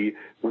really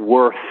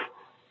worth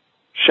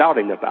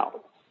shouting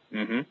about.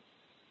 Mm-hmm.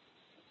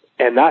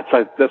 And that's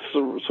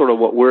sort of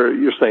what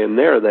you're saying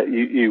there, that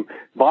you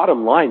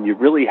bottom line, you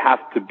really have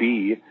to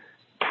be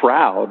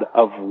proud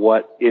of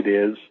what it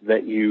is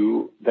that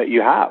you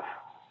have.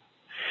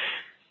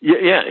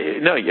 Yeah,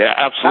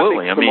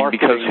 absolutely. I mean,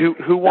 because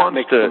who wants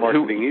to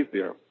marketing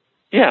easier?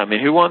 Yeah, I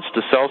mean, who wants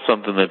to sell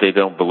something that they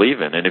don't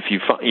believe in? And if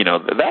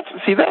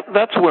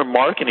that's where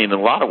marketing, in a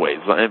lot of ways,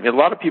 I mean, a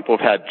lot of people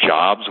have had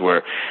jobs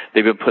where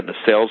they've been put in a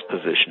sales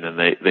position and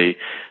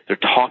they're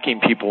talking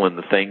people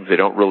into things they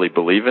don't really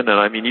believe in. And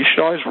I mean, you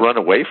should always run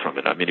away from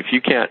it. I mean, if you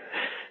can't,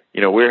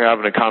 we're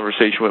having a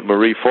conversation with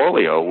Marie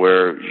Forleo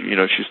where,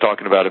 she's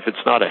talking about if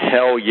it's not a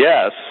hell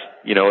yes,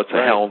 it's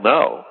a hell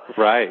no.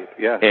 Right,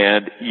 yeah.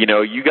 And,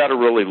 you got to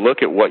really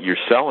look at what you're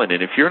selling.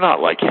 And if you're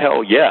not like,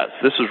 hell yes,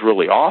 this is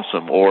really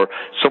awesome, or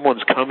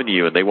someone's coming to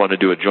you and they want to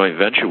do a joint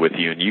venture with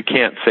you and you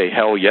can't say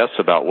hell yes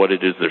about what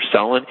it is they're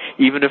selling,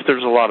 even if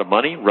there's a lot of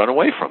money, run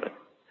away from it.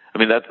 I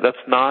mean,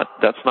 that's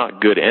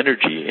not good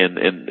energy,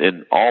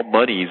 and all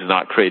money is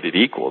not created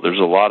equal. There's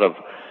a lot of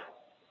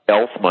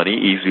elf money,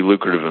 easy,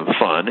 lucrative, and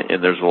fun,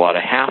 and there's a lot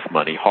of half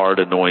money, hard,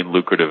 annoying,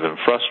 lucrative, and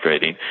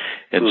frustrating.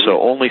 And so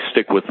only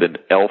stick with an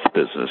elf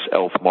business,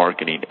 elf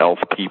marketing, elf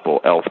people,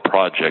 elf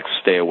projects.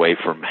 Stay away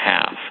from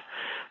half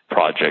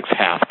projects,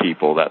 half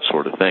people, that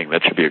sort of thing.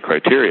 That should be a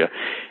criteria.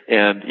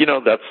 And,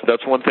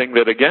 that's one thing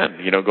that, again,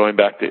 going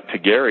back to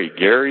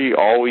Gary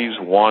always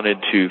wanted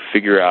to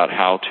figure out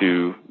how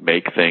to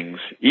make things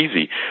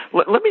easy.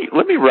 Let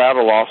me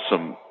rattle off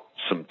some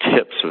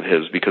tips of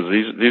his, because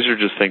these are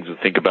just things to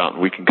think about,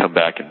 and we can come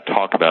back and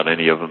talk about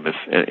any of them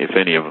if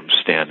any of them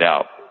stand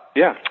out.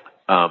 Yeah.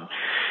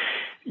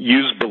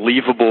 Use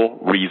believable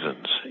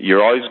reasons.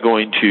 You're always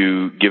going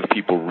to give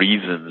people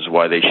reasons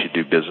why they should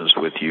do business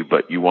with you,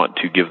 but you want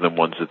to give them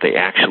ones that they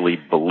actually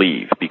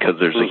believe, because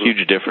there's a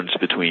huge difference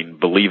between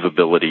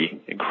believability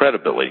and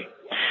credibility.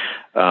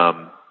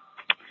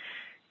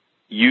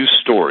 Use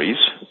stories.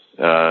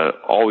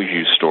 Always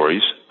use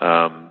stories.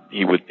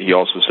 He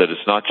also said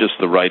it's not just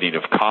the writing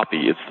of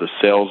copy, it's the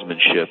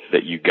salesmanship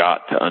that you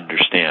got to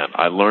understand.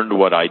 I learned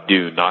what I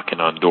do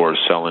knocking on doors,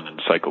 selling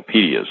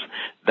encyclopedias.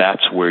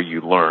 That's where you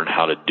learn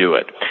how to do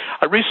it.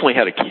 I recently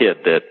had a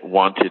kid that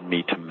wanted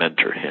me to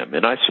mentor him,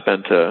 and I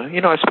spent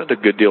a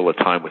good deal of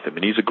time with him,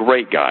 and he's a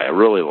great guy. I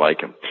really like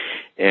him.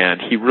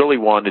 And he really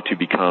wanted to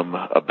become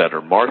a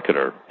better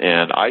marketer.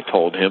 And I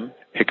told him,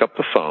 pick up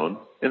the phone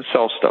and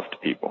sell stuff to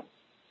people.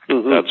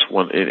 That's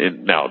one.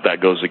 Now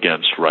that goes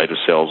against write a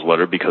sales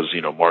letter, because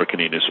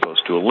marketing is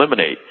supposed to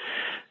eliminate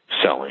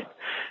selling.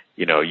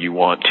 You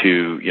want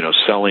to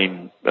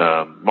selling,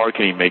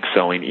 marketing makes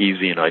selling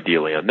easy and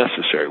ideally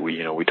unnecessary.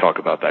 We talk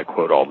about that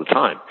quote all the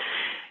time,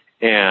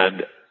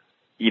 and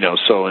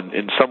so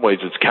in some ways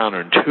it's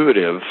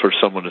counterintuitive for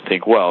someone to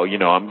think, well,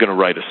 I'm going to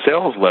write a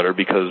sales letter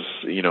because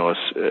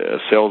a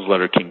sales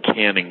letter can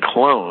and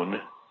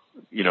clone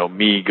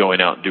me going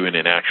out and doing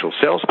an actual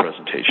sales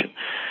presentation.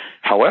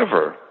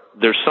 However,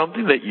 there's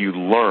something that you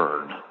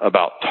learn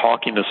about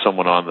talking to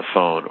someone on the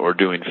phone or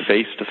doing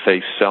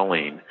face-to-face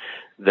selling,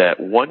 that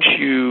once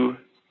you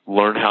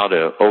learn how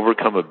to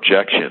overcome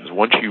objections,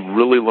 once you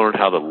really learn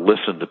how to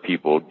listen to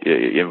people,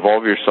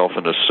 involve yourself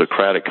in a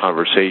Socratic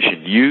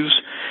conversation, use,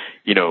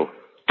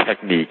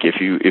 technique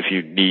if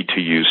you need to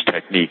use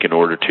technique in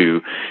order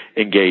to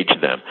engage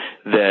them,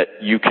 that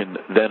you can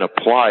then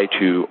apply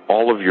to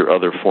all of your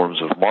other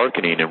forms of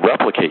marketing and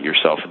replicate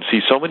yourself. And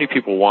see, so many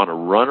people want to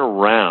run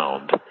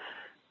around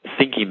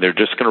thinking they're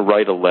just going to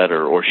write a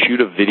letter or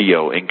shoot a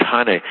video and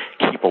kind of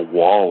keep a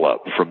wall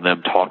up from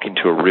them talking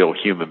to a real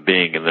human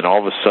being, and then all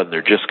of a sudden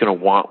they're just going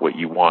to want what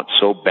you want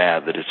so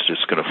bad that it's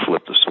just going to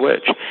flip the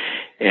switch.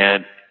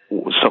 And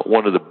so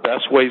one of the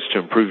best ways to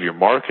improve your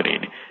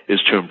marketing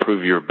is to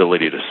improve your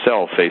ability to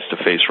sell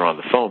face-to-face or on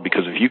the phone,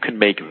 because if you can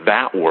make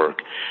that work,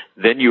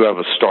 then you have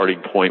a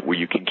starting point where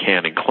you can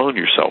and clone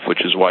yourself,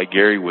 which is why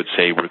Gary would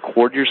say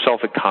record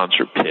yourself at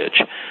concert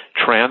pitch,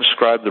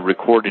 transcribe the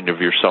recording of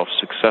yourself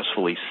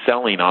successfully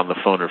selling on the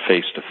phone or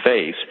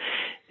face-to-face,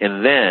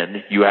 and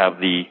then you have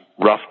the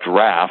rough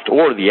draft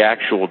or the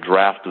actual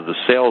draft of the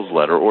sales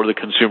letter or the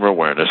consumer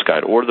awareness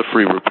guide or the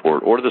free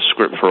report or the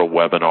script for a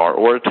webinar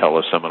or a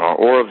teleseminar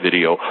or a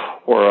video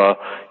or a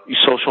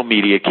social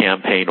media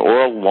campaign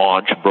or a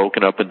launch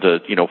broken up into,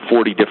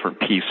 40 different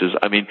pieces.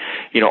 I mean,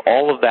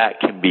 all of that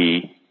can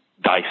be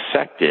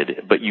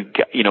dissected, but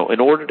in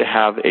order to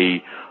have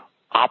a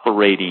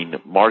operating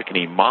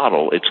marketing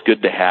model, it's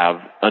good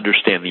to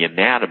understand the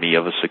anatomy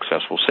of a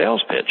successful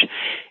sales pitch.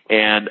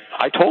 And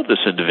I told this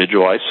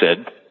individual, I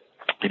said,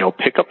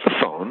 pick up the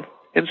phone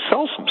and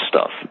sell some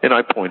stuff. And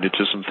I pointed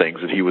to some things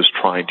that he was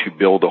trying to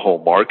build a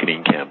whole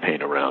marketing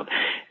campaign around.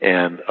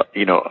 And,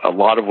 a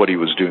lot of what he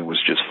was doing was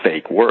just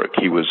fake work.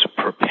 He was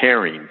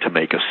preparing to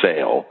make a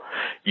sale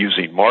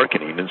using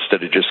marketing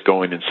instead of just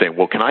going and saying,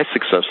 well, can I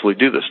successfully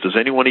do this? Does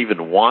anyone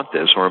even want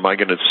this? Or am I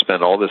going to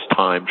spend all this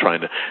time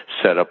trying to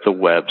set up the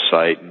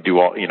website and do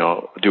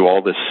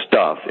all this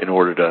stuff in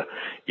order to,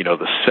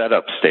 the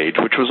setup stage,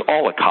 which was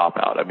all a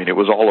cop-out. I mean, it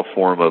was all a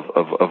form of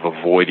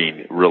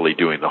avoiding really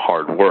doing the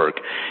hard work.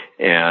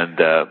 And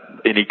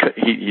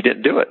he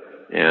didn't do it.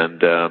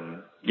 And,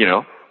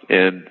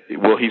 and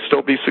will he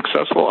still be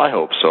successful? I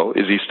hope so.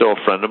 Is he still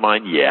a friend of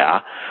mine?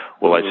 Yeah.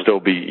 Will I still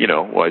be,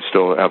 will I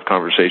still have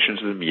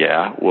conversations with him?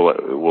 Yeah.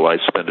 Will I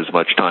spend as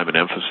much time and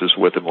emphasis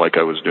with him like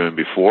I was doing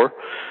before?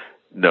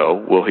 No.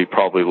 Will he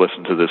probably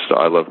listen to this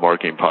I Love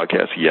Marketing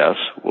podcast? Yes.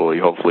 Will he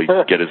hopefully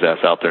get his ass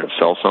out there and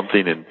sell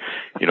something and,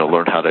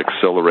 learn how to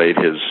accelerate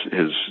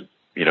his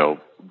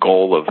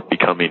goal of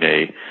becoming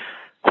a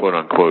quote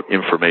unquote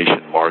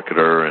information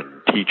marketer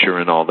and teacher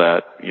and all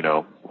that,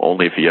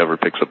 only if he ever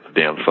picks up the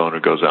damn phone or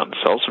goes out and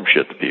sells some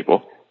shit to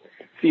people.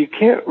 So you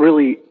can't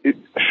really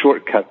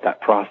shortcut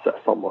that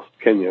process almost,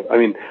 can you? I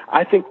mean,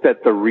 I think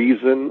that the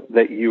reason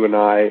that you and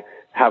I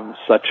have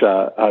such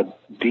a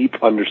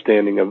deep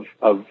understanding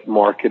of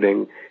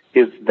marketing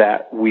is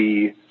that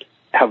we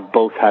have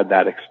both had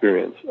that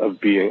experience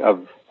of being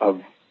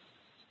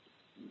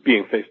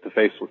face to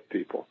face with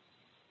people.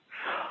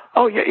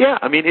 Oh yeah.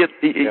 I mean, it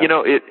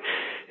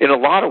in a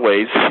lot of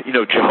ways,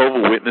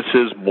 Jehovah's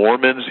Witnesses,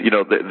 Mormons,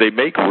 they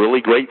make really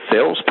great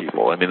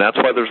salespeople. I mean, that's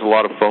why there's a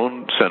lot of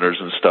phone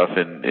centers and stuff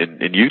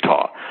in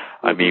Utah.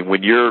 I mean,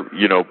 when you're,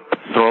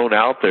 thrown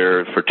out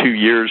there for 2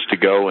 years to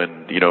go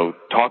and,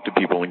 talk to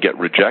people and get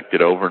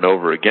rejected over and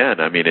over again,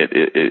 I mean,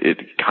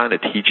 it kind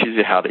of teaches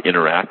you how to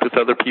interact with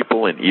other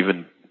people and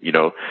even,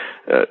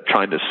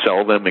 trying to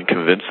sell them and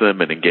convince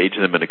them and engage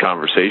them in a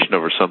conversation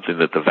over something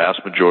that the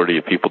vast majority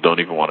of people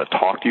don't even want to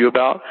talk to you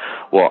about.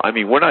 Well, I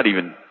mean, we're not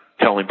even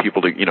telling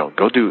people to,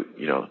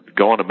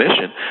 go on a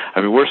mission.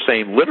 I mean, we're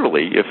saying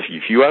literally,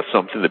 if you have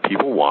something that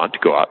people want, to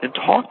go out and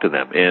talk to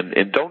them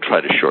and don't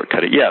try to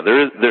shortcut it. Yeah,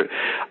 there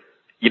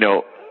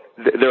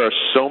are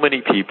so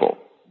many people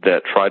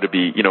that try to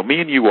be,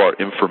 me and you are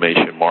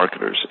information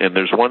marketers, and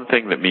there's one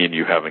thing that me and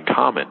you have in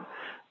common.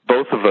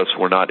 Both of us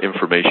were not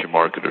information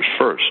marketers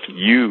first.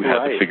 You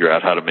had to figure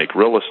out how to make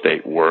real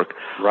estate work.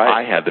 Right.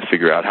 I had to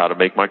figure out how to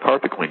make my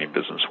carpet cleaning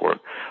business work.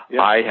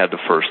 Yeah. I had to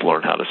first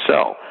learn how to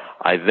sell.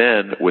 I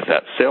then, with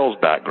that sales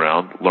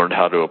background, learned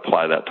how to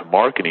apply that to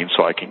marketing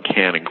so I can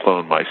and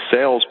clone my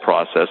sales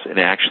process and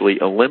actually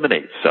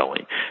eliminate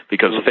selling.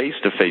 Because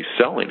face-to-face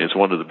selling is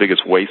one of the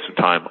biggest wastes of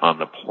time on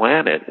the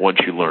planet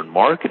once you learn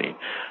marketing.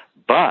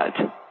 But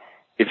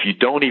if you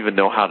don't even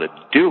know how to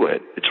do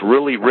it, it's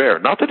really rare.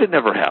 Not that it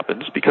never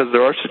happens, because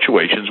there are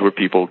situations where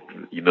people,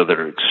 that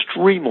are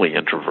extremely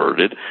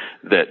introverted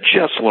that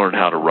just learn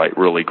how to write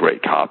really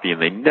great copy,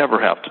 and they never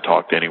have to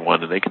talk to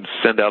anyone, and they can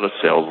send out a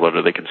sales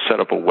letter, they can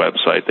set up a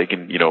website, they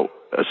can,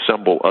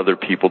 assemble other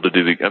people to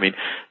do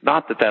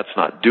not that that's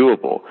not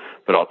doable,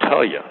 but I'll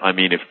tell you, I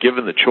mean, if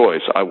given the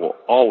choice, I will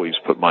always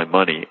put my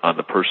money on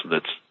the person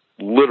that's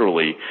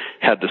literally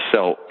had to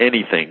sell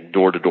anything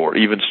door to door,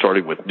 even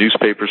starting with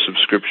newspaper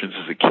subscriptions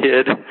as a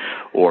kid,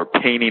 or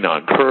painting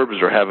on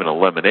curbs, or having a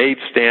lemonade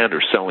stand,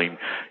 or selling,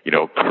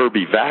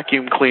 Kirby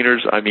vacuum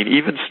cleaners. I mean,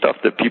 even stuff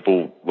that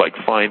people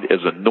find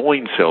as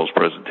annoying sales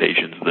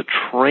presentations, the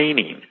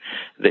training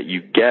that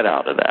you get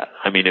out of that.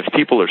 I mean, if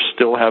people are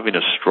still having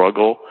a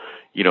struggle,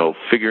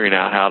 figuring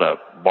out how to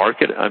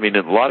market, I mean,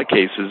 in a lot of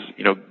cases,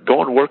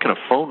 go and work in a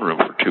phone room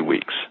for 2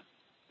 weeks.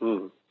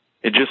 And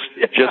just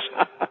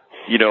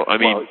I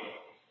mean, well,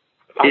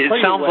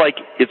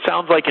 it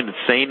sounds like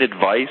insane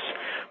advice,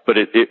 but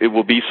it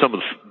will be some of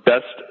the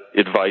best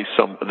advice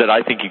that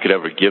I think you could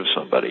ever give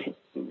somebody.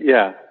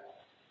 Yeah.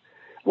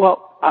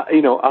 Well,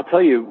 I'll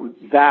tell you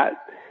that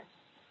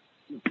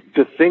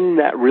the thing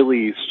that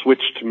really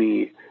switched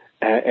me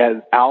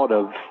out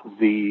of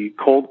the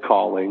cold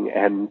calling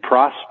and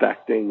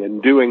prospecting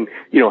and doing,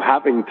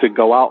 having to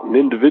go out and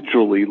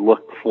individually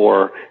look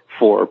for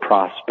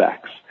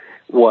prospects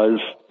was,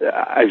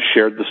 I've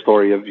shared the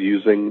story of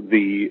using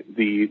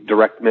the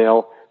direct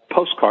mail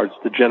postcards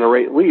to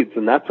generate leads.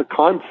 And that's a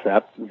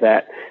concept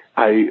that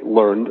I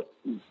learned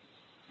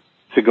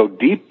to go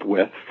deep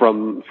with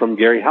from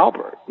Gary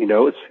Halbert.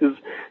 It's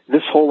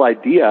this whole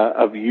idea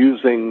of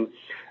using,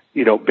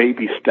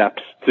 baby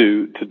steps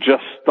to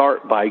just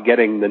start by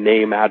getting the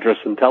name, address,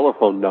 and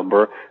telephone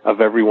number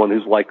of everyone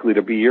who's likely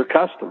to be your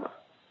customer.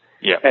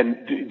 Yeah.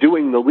 And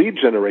doing the lead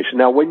generation.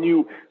 Now,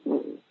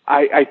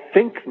 I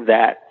think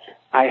that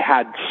I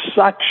had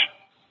such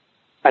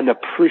an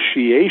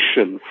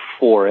appreciation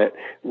for it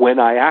when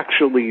I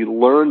actually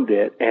learned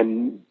it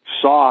and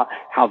saw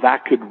how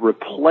that could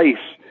replace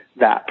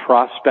that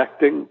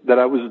prospecting that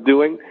I was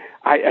doing.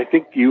 I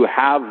think you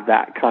have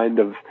that kind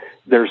of,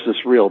 there's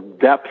this real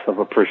depth of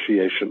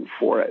appreciation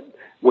for it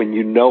when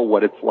you know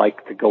what it's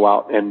like to go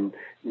out and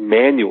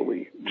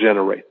manually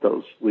generate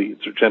those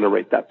leads or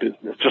generate that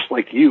business, just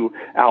like you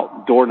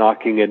out door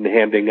knocking and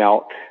handing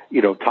out,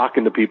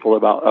 talking to people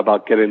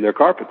about getting their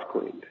carpets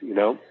cleaned.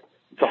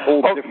 It's a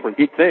whole different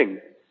thing.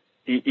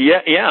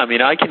 Yeah. I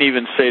mean, I can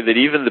even say that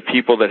even the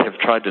people that have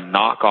tried to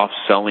knock off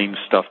selling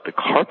stuff to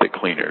carpet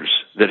cleaners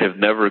that have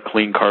never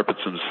cleaned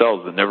carpets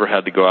themselves, that never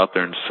had to go out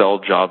there and sell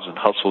jobs and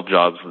hustle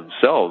jobs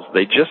themselves,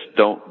 they just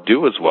don't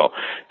do as well.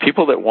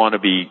 People that want to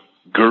be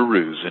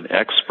gurus and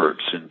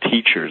experts and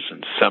teachers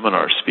and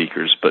seminar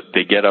speakers, but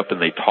they get up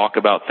and they talk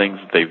about things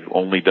that they've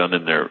only done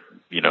in their,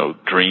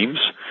 dreams,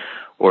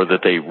 or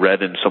that they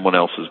read in someone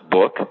else's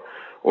book,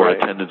 or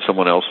attended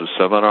someone else's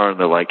seminar, and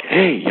they're like,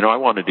 hey, I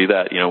want to do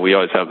that. We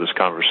always have this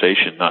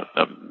conversation, not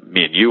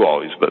me and you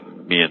always, but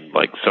me and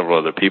like several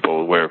other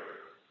people, where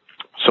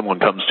someone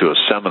comes to a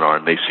seminar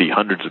and they see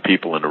hundreds of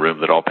people in a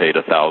room that all paid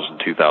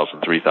 $1,000,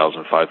 $2,000,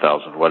 $3,000,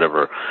 $5,000,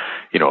 whatever,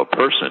 a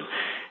person.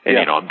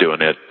 And, I'm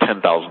doing a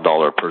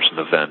 $10,000 a person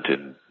event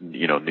in,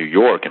 New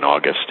York in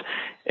August,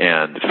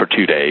 and for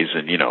 2 days.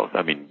 And,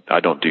 I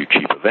don't do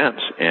cheap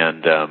events.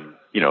 And,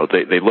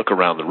 they look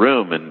around the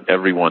room and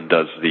everyone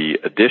does the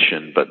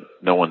addition, but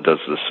no one does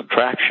the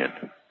subtraction.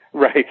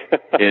 Right.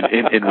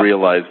 and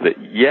realize that,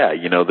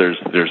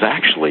 there's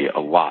actually a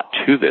lot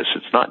to this.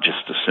 It's not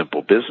just a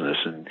simple business,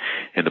 and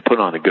to put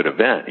on a good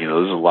event,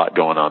 there's a lot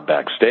going on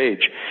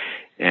backstage.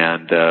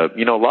 And,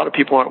 a lot of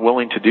people aren't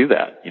willing to do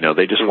that.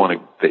 They just want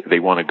to, they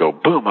want to go,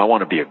 boom, I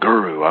want to be a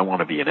guru. I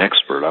want to be an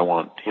expert. I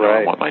want,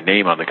 I want my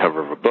name on the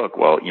cover of a book.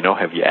 Well,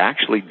 have you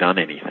actually done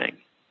anything?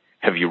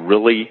 Have you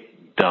really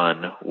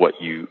done what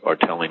you are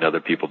telling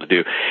other people to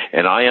do?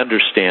 And I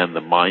understand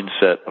the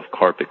mindset of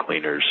carpet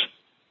cleaners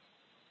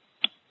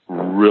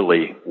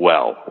really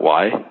well.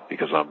 Why?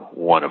 Because I'm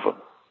one of them.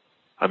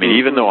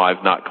 Even though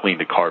I've not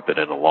cleaned a carpet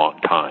in a long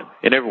time,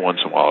 and every once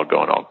in a while I'll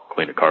go and I'll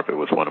clean a carpet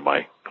with one of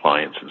my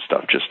clients and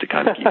stuff just to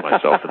kind of keep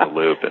myself in the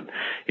loop, and,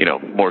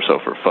 more so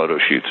for photo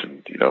shoots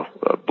and,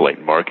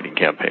 blatant marketing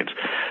campaigns.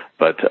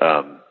 But,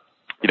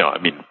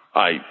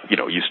 I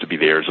used to be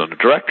the Arizona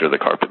director of the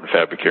Carpet and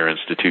Fabric Care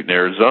Institute in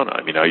Arizona.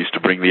 I used to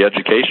bring the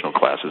educational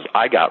classes.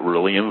 I got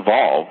really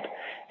involved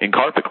in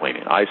carpet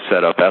cleaning. I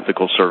set up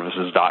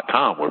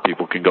ethicalservices.com, where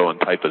people can go and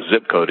type a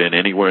zip code in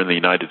anywhere in the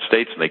United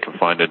States, and they can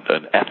find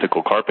an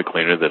ethical carpet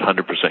cleaner that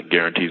 100%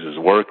 guarantees his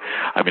work.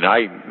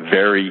 I'm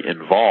very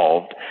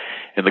involved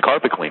in the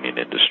carpet cleaning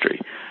industry.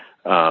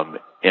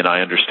 And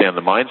I understand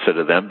the mindset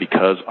of them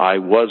because I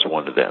was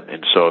one of them.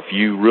 And so if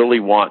you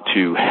really want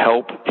to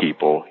help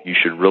people, you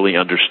should really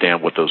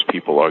understand what those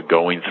people are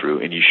going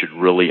through, and you should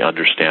really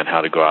understand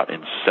how to go out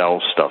and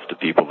sell stuff to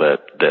people that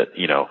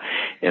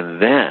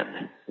and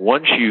then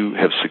once you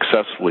have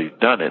successfully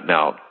done it,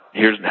 now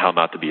here's how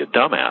not to be a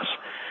dumbass.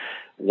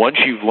 Once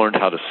you've learned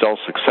how to sell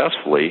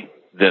successfully,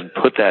 then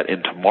put that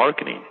into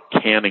marketing.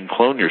 Can and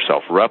clone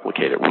yourself,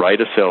 replicate it,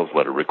 write a sales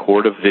letter,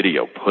 record a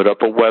video, put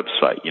up a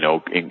website,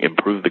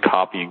 improve the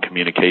copy and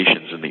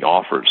communications and the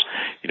offers,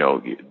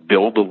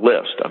 build a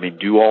list.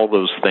 Do all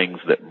those things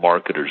that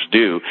marketers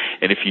do.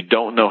 And if you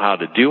don't know how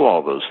to do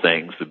all those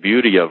things, the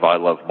beauty of I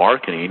Love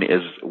Marketing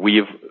is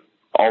we've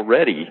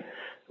already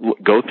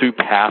go through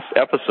past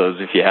episodes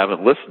if you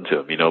haven't listened to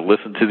them.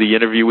 Listen to the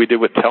interview we did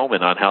with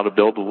Tellman on how to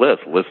build a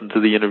list. Listen to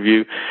the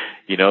interview,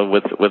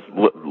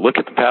 look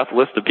at the past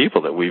list of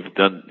people that we've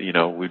done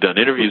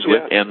interviews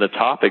with, and the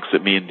topics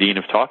that me and Dean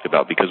have talked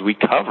about, because we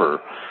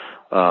cover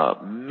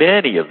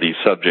many of these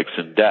subjects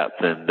in depth.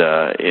 And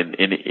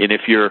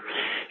if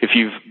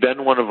you've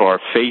been one of our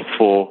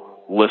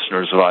faithful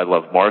listeners of I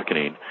Love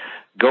Marketing,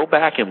 go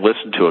back and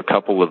listen to a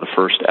couple of the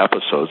first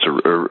episodes,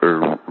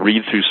 or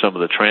read through some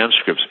of the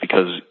transcripts,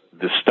 because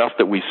the stuff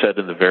that we said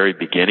in the very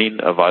beginning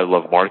of I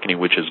Love Marketing,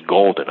 which is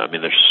golden.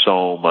 There's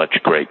so much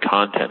great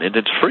content, and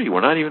it's free.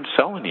 We're not even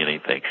selling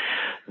anything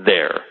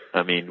there.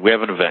 We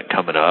have an event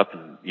coming up,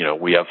 and,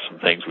 we have some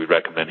things we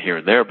recommend here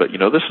and there, but,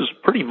 this is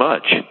pretty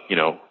much,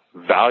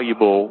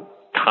 valuable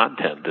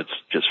content that's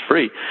just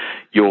free.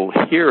 You'll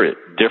hear it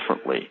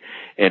differently.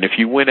 And if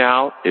you went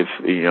out,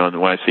 and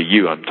when I say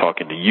you, I'm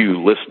talking to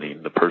you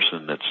listening, the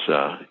person that's,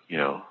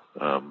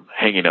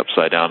 hanging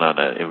upside down on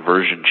an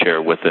inversion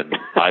chair with an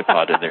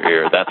iPod in their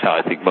ear. That's how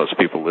I think most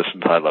people listen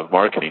to I Love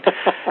Marketing.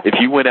 If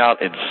you went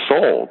out and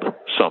sold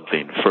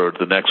something for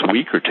the next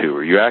week or two,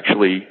 or you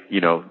actually,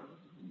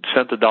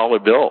 sent a dollar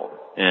bill,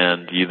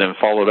 and you then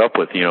followed up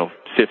with,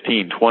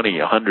 15, 20,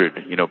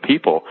 100,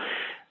 people,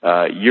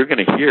 you're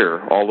going to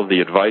hear all of the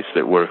advice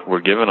that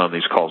we're given on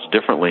these calls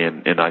differently,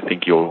 and I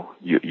think you'll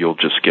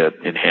just get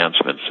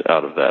enhancements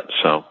out of that.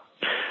 So,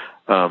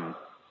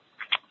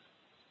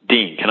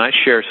 Dean, can I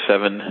share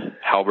 7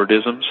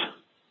 Halbertisms?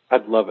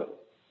 I'd love it.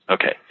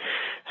 Okay.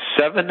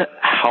 7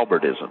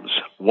 Halbertisms.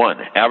 1,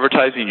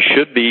 advertising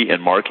should be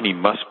and marketing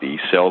must be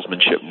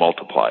salesmanship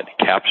multiplied.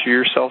 Capture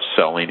yourself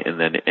selling and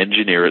then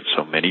engineer it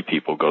so many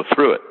people go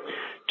through it.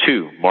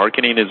 2,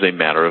 marketing is a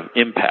matter of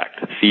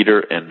impact, theater,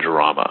 and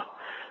drama.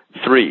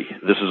 3,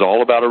 this is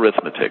all about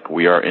arithmetic.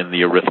 We are in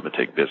the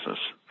arithmetic business.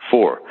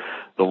 4,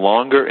 the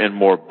longer and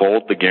more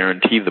bold the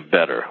guarantee, the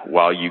better.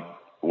 While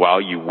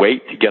you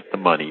wait to get the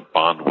money,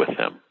 bond with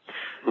them.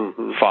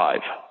 5,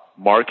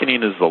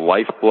 marketing is the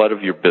lifeblood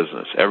of your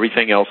business.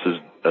 Everything else is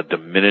a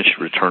diminished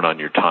return on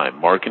your time.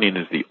 Marketing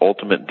is the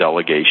ultimate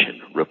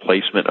delegation,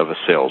 replacement of a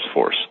sales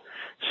force.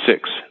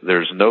 6,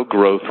 there's no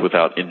growth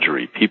without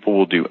injury. People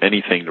will do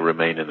anything to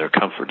remain in their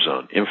comfort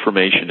zone.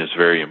 Information is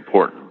very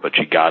important, but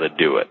you got to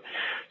do it.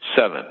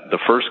 7, the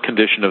first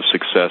condition of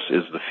success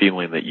is the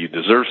feeling that you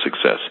deserve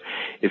success.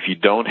 If you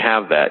don't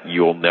have that,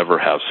 you'll never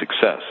have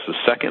success. The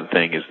second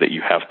thing is that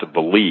you have to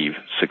believe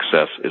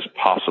success is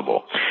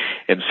possible.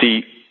 And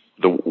see,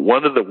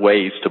 one of the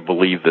ways to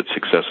believe that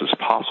success is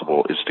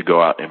possible is to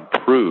go out and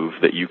prove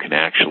that you can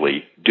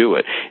actually do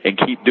it and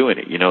keep doing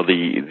it. You know,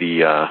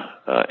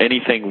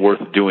 anything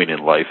worth doing in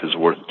life is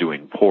worth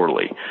doing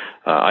poorly.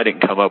 I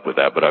didn't come up with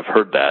that, but I've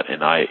heard that.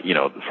 And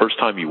the first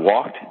time you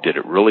walked, did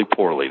it really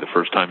poorly. The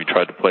first time you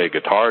tried to play a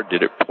guitar,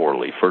 did it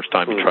poorly. First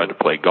time you tried to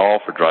play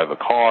golf or drive a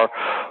car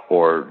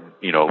or,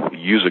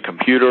 use a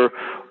computer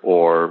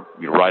or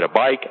ride a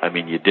bike,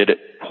 you did it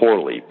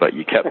poorly, but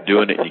you kept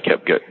doing it and you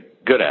kept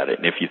good at it.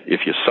 And if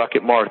you suck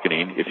at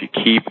marketing, if you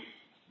keep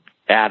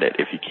at it,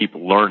 if you keep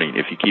learning,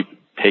 if you keep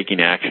taking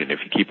action, if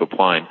you keep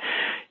applying,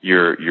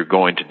 you're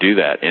going to do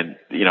that. And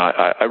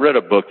I read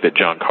a book that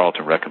John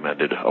Carlton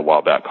recommended a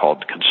while back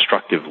called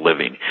Constructive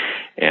Living,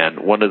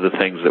 and one of the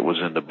things that was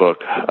in the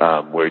book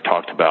where he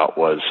talked about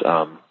was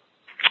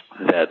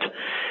that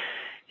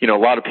a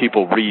lot of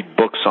people read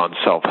books on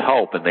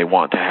self-help and they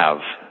want to have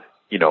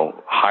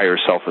higher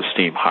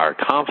self-esteem, higher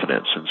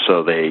confidence, and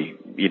so they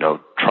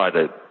try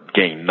to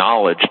gain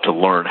knowledge to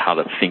learn how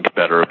to think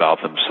better about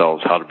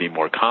themselves, how to be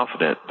more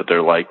confident. But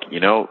they're like,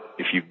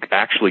 if you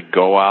actually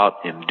go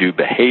out and do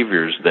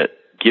behaviors that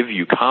give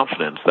you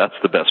confidence, that's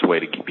the best way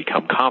to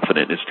become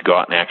confident, is to go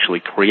out and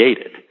actually create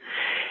it.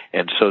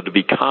 And so to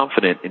be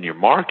confident in your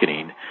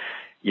marketing,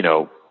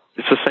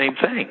 it's the same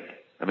thing.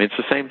 It's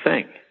the same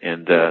thing.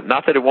 And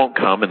not that it won't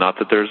come, and not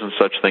that there isn't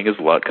such thing as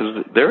luck,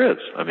 because there is.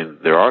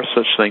 There are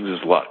such things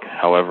as luck.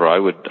 However, I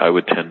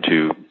would tend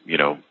to,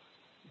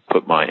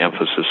 put my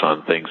emphasis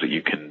on things that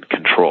you can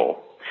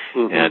control.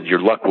 Mm-hmm. And your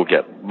luck will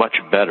get much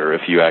better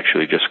if you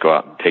actually just go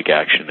out and take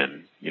action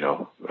and,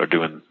 are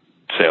doing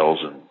sales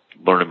and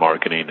learning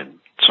marketing and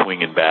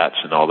swinging bats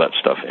and all that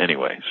stuff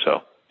anyway.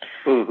 So,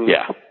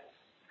 yeah.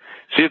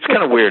 See, it's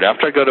kind of weird.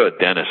 After I go to a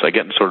dentist, I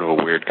get in sort of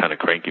a weird kind of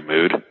cranky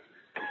mood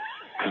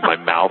because my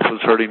mouth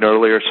was hurting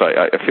earlier. So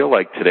I feel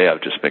like today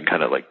I've just been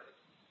kind of like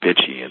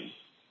bitchy and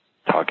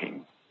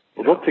talking.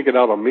 Well, don't take it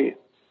out on me.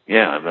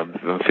 Yeah,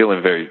 I'm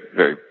feeling very,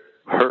 very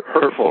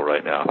hurtful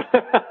right now.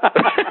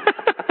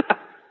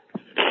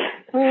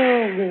 Oh,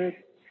 man.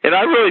 And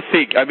I really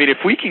think, if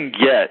we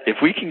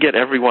can get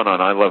everyone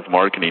on I Love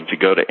Marketing to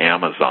go to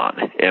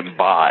Amazon and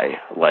buy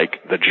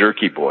like the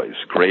Jerky Boys'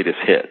 greatest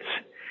hits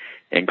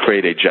and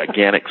create a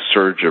gigantic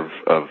surge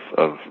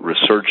of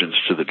resurgence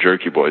to the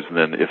Jerky Boys, and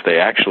then if they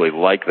actually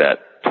like that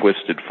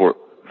twisted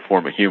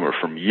form of humor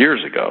from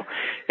years ago,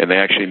 and they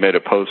actually made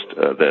a post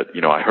that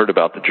I heard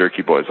about the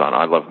Jerky Boys on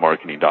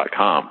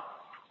ilovemarketing.com.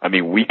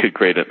 We could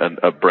create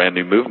a brand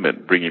new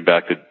movement bringing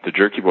back the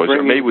Jerky Boys.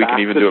 Or maybe we can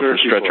even do it for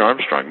Stretch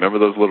Armstrong. Remember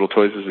those little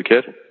toys as a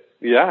kid?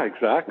 Yeah,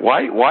 exactly.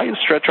 Why is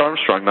Stretch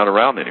Armstrong not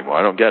around anymore?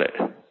 I don't get it.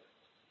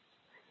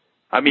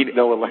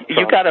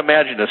 You got to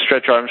imagine a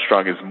Stretch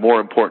Armstrong is more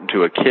important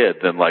to a kid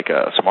than like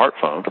a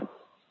smartphone.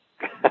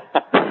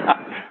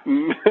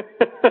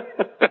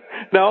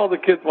 Now all the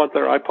kids want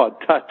their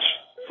iPod Touch.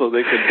 So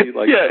they could be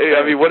like,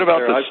 what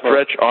about the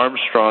Stretch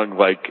Armstrong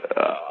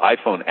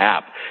iPhone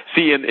app?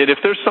 See, and if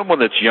there's someone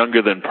that's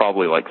younger than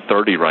probably like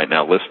 30 right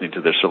now listening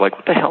to this, they're like,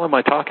 what the hell am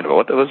I talking about?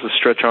 What was the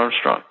Stretch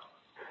Armstrong?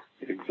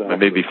 Exactly.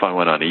 Maybe find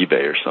one on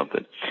eBay or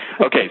something.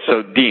 Okay,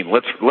 so Dean,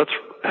 let's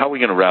how are we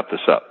going to wrap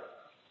this up?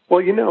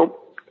 Well,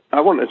 I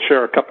want to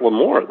share a couple of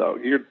more though.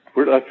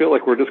 I feel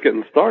like we're just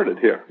getting started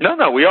here.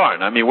 No, we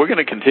aren't. We're going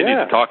to continue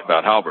to talk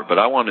about Halbert, but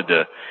I wanted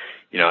to.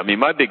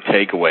 My big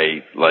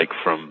takeaway, like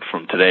from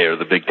today, or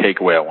the big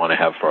takeaway I want to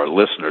have for our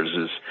listeners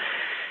is,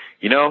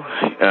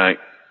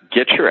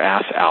 get your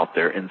ass out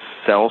there and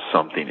sell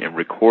something and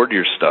record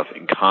your stuff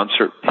in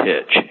concert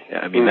pitch.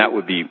 That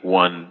would be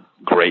one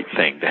great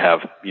thing to have.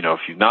 If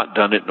you've not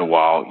done it in a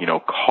while,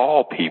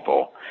 call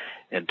people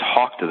and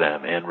talk to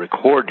them and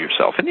record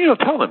yourself and,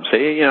 tell them,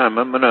 say, I'm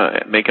going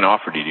to make an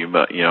offer to you.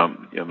 I'm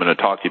going to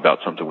talk to you about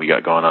something we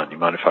got going on. Do you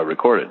mind if I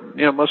record it?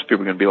 Most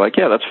people are going to be like,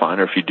 yeah, that's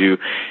fine. Or if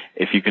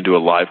you can do a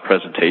live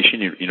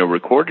presentation,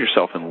 record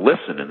yourself and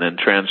listen and then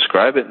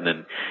transcribe it and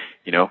then,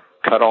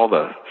 cut all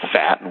the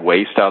fat and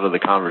waste out of the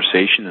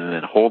conversation and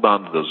then hold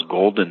on to those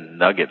golden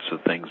nuggets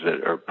of things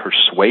that are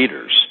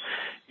persuaders.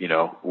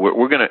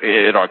 We're going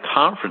to, at our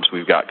conference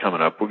we've got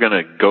coming up, we're going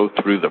to go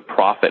through the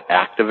profit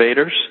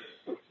activators.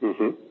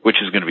 Mm-hmm. Which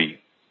is going to be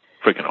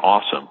freaking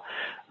awesome.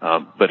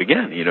 But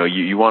again,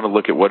 you want to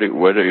look at what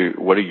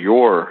are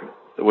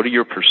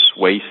your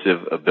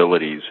persuasive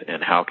abilities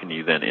and how can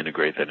you then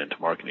integrate that into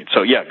marketing?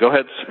 So yeah, go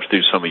ahead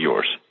through some of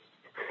yours.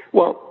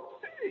 Well,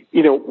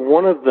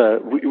 one of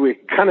we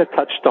kind of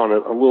touched on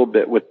it a little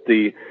bit with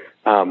the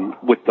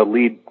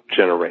lead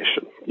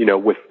generation,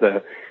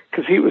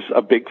 because he was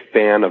a big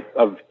fan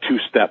of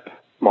two-step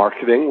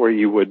marketing, where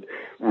you would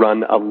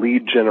run a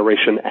lead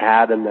generation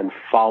ad and then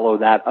follow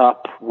that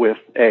up with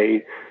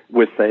a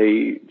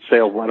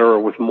sales letter or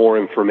with more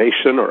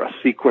information or a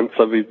sequence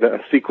of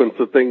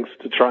things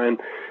to try and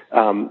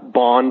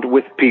bond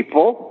with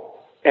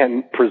people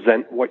and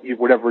present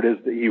whatever it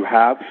is that you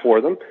have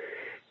for them.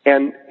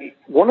 And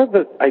one of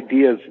the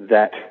ideas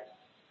that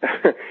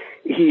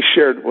he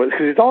shared was,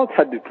 because he's always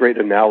had these great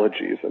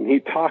analogies, and he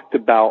talked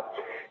about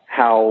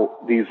how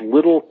these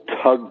little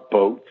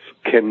tugboats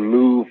can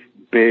move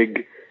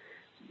big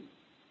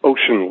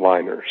ocean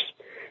liners.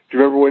 Do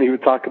you remember when he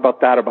would talk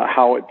about that, about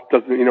how it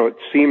doesn't, it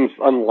seems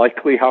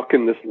unlikely, how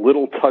can this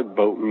little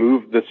tugboat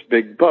move this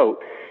big boat?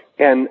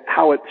 And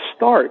how it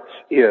starts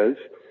is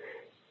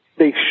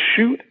they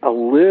shoot a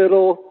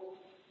little,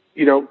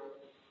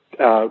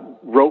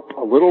 rope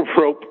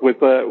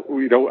with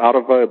out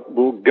of a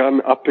little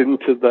gun up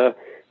into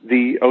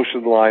the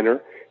ocean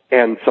liner,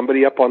 and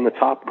somebody up on the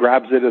top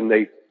grabs it and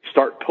they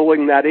start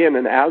pulling that in.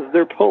 And as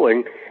they're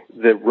pulling,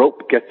 the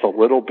rope gets a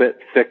little bit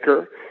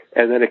thicker,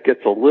 and then it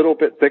gets a little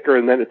bit thicker,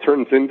 and then it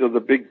turns into the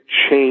big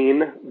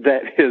chain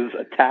that is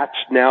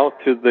attached now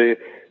to the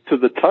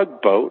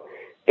tugboat.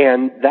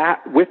 And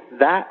that, with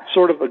that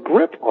sort of a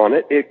grip on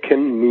it, it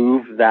can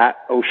move that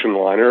ocean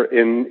liner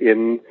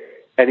in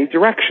any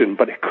direction.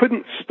 But it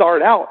couldn't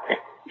start out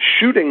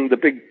shooting the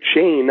big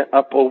chain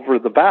up over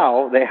the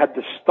bow. They had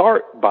to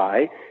start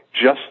by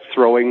just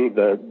throwing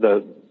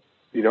the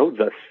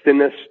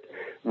thinnest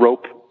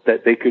rope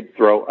that they could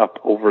throw up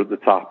over the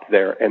top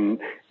there.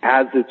 And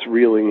as it's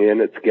reeling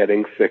in, it's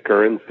getting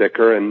thicker and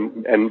thicker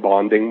and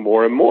bonding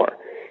more and more.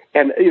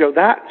 And,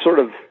 that sort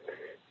of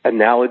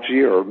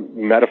analogy or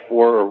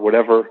metaphor or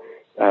whatever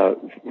a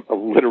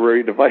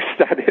literary device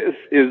that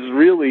is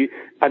really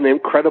an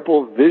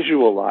incredible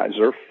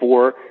visualizer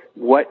for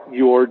what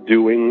you're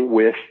doing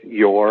with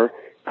your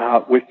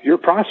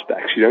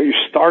prospects. You're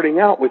starting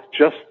out with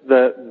just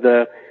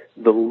the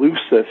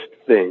loosest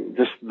thing,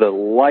 just the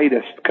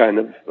lightest kind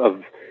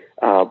of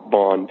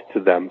bond to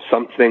them,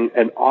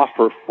 an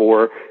offer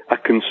for a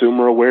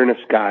consumer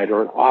awareness guide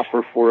or an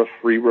offer for a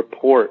free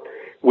report,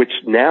 which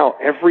now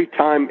every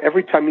time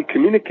you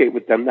communicate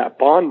with them, that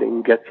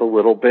bonding gets a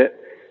little bit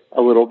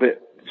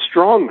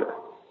stronger,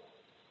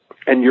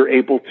 and you're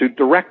able to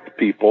direct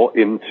people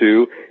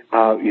into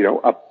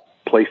a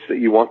place that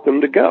you want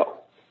them to go.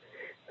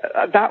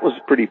 That was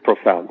pretty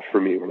profound for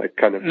me when I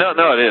kind of... No,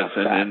 it is.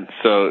 And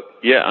so,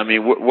 yeah, I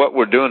mean, what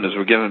we're doing is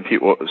we're giving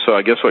people... So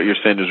I guess what you're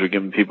saying is we're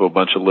giving people a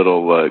bunch of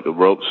little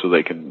ropes so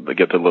they can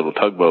get their little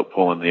tugboat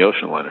pulling the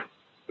ocean liner.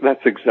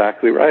 That's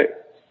exactly right.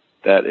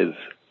 That is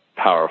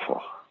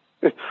powerful.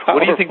 It's powerful.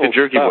 What do you think the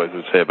Jerky Boys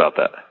would say about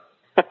that?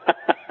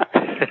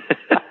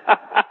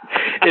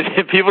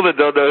 And people that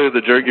don't know who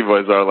the Jerky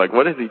Boys are like,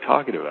 what is he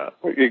talking about?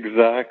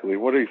 Exactly.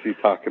 What is he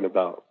talking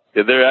about?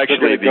 Yeah, they're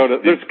actually...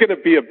 there's going to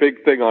be a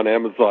big thing on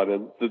Amazon,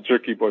 and the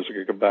Jerky Boys are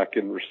going to come back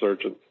in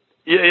resurgence.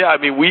 Yeah. I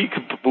mean, we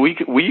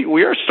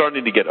are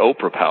starting to get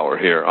Oprah power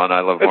here on I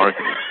Love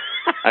Marketing.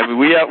 I mean,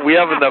 we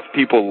have enough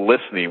people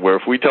listening where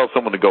if we tell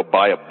someone to go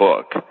buy a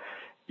book,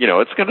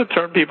 it's going to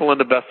turn people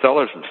into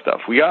bestsellers and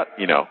stuff. We got,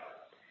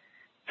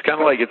 it's kind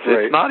of like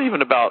it's not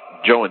even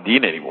about Joe and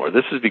Dean anymore.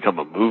 This has become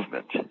a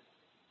movement.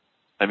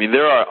 I mean,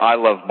 there are I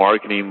Love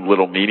Marketing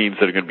little meetings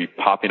that are going to be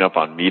popping up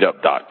on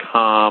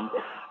meetup.com.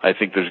 I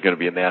think there's going to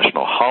be a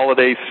national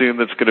holiday soon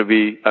that's going to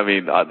be,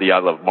 the I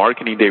Love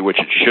Marketing Day, which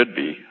it should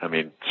be. I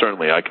mean,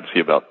 certainly I can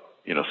see about,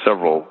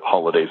 several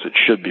holidays that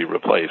should be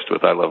replaced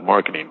with I Love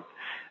Marketing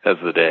as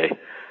the day,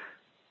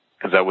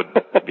 because that would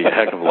be a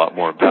heck of a lot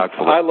more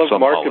impactful. I Love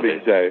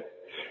Marketing Day.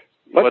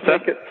 Let's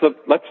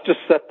just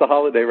set the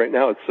holiday right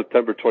now. It's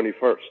September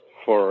 21st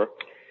for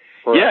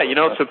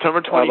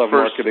September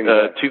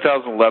 21st,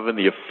 2011,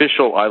 the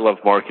official I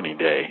Love Marketing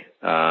Day.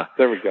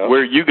 There we go. Where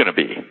are you going to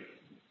be?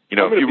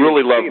 If you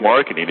really love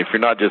marketing, if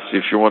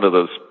you're one of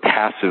those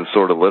passive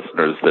sort of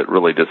listeners that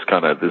really just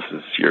this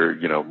is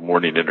your,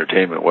 morning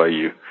entertainment while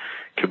you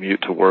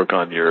commute to work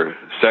on your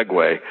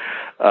Segway,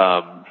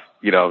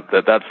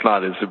 that's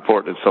not as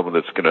important as someone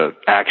that's going to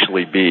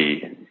actually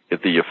be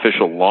at the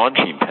official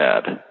launching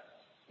pad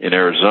in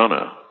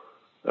Arizona,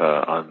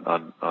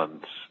 on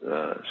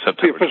September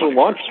 21st. The official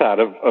launch pad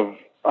of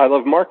I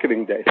Love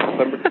Marketing Day,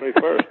 September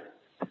 21st.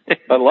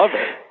 I love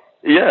it.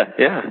 Yeah,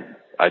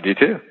 I do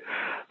too.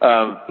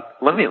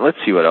 Let's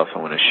see what else I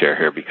want to share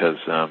here, because,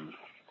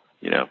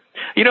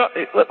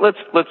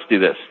 let's do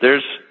this.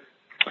 There's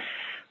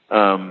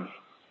so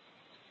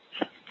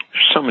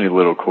many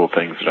little cool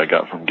things that I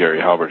got from Gary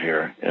Halbert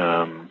here.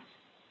 I'm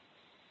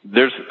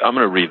going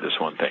to read this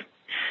one thing.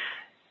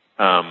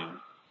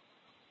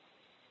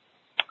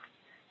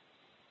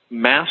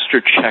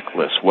 Master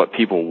Checklist, What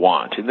People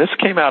Want. And this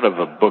came out of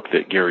a book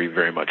that Gary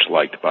very much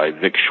liked by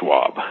Vic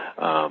Schwab,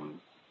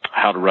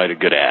 How to Write a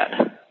Good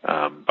Ad,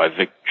 by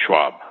Vic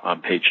Schwab,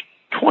 on page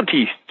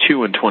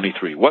 22 and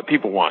 23, What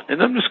People Want.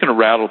 And I'm just going to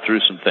rattle through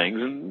some things,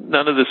 and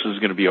none of this is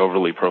going to be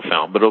overly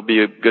profound, but it'll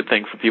be a good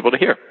thing for people to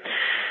hear.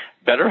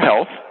 Better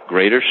health,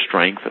 greater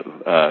strength,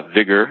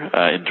 vigor,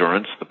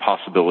 endurance, the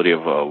possibility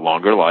of a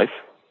longer life,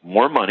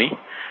 more money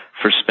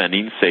for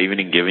spending, saving,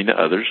 and giving to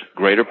others,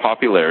 greater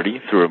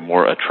popularity through a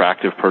more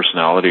attractive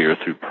personality or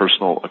through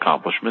personal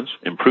accomplishments,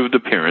 improved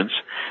appearance,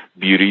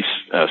 beauty,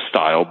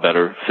 style,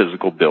 better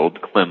physical build,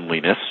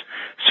 cleanliness,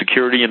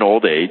 security in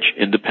old age,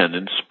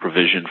 independence,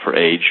 provision for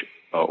age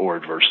or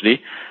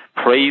adversity,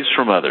 praise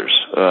from others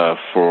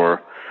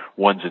for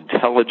one's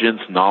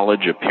intelligence,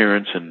 knowledge,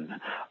 appearance, and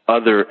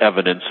other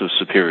evidence of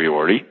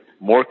superiority,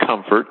 more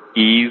comfort,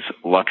 ease,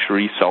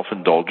 luxury,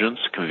 self-indulgence,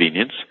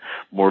 convenience,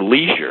 more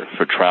leisure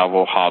for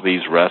travel,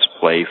 hobbies, rest,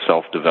 play,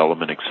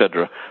 self-development,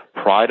 etc.,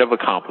 pride of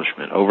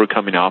accomplishment,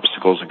 overcoming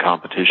obstacles and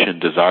competition,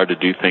 desire to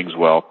do things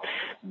well,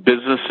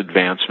 business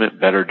advancement,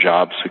 better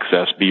job,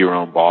 success, be your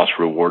own boss,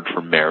 reward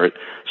for merit,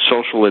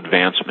 social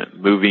advancement,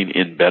 moving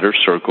in better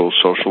circles,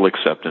 social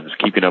acceptance,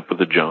 keeping up with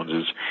the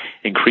Joneses,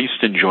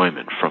 increased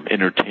enjoyment from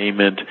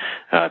entertainment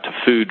to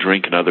food,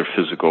 drink, and other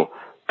physical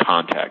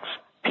contacts.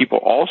 People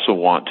also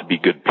want to be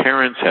good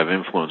parents, have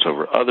influence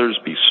over others,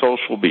 be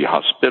social, be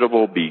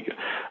hospitable, be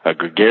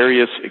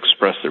gregarious,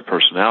 express their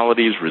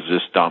personalities,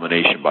 resist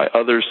domination by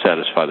others,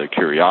 satisfy their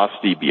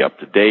curiosity, be up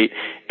to date,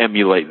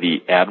 emulate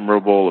the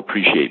admirable,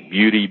 appreciate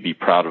beauty, be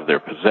proud of their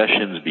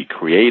possessions, be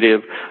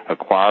creative,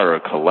 acquire or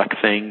collect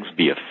things,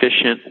 be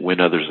efficient, win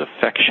others'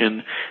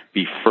 affection,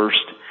 be first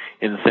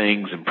in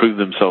things, improve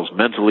themselves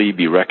mentally,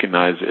 be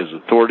recognized as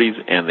authorities,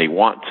 and they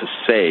want to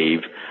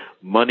save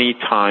money,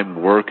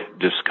 time, work,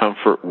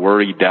 discomfort,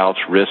 worry, doubts,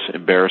 risks,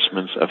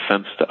 embarrassments,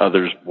 offense to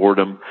others,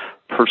 boredom,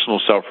 personal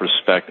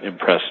self-respect, and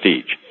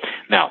prestige.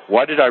 Now,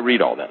 why did I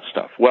read all that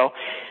stuff? Well,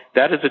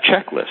 that is a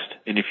checklist.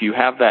 And if you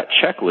have that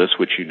checklist,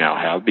 which you now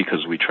have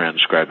because we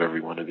transcribe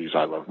every one of these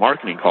I Love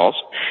Marketing calls,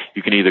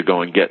 you can either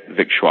go and get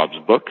Vic Schwab's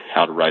book,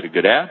 How to Write a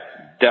Good Ad.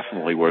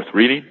 Definitely worth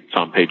reading. It's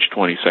on page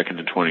 22nd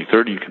and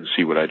 23rd. You can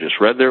see what I just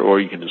read there,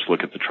 or you can just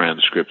look at the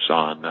transcripts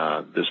on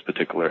this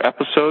particular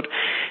episode.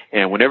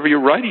 And whenever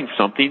you're writing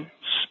something,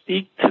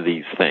 speak to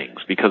these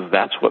things because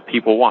that's what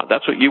people want.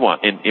 That's what you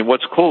want. And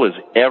what's cool is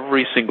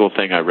every single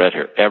thing I read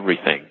here,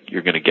 everything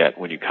you're going to get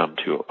when you come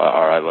to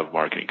our I Love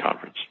Marketing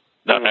conference.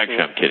 No, actually,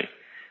 I'm kidding.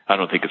 I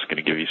don't think it's going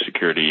to give you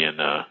security in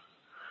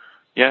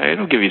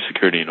it'll give you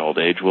security in old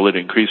age. Will it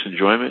increase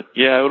enjoyment?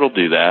 Yeah, it'll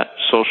do that.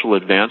 Social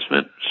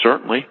advancement,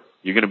 certainly.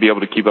 You're going to be able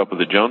to keep up with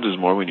the Joneses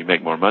more when you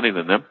make more money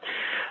than them.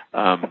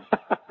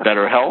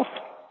 Better health?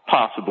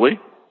 Possibly.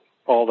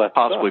 All that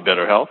Possibly stuff.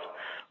 Better health.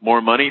 More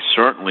money?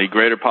 Certainly.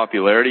 Greater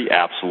popularity?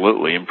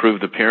 Absolutely.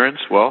 Improved appearance?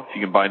 Well, if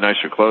you can buy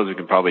nicer clothes, it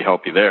can probably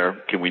help you there.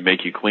 Can we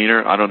make you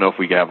cleaner? I don't know if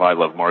we can have I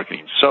Love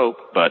Marketing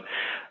soap, but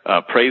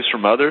praise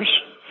from others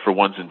for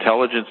one's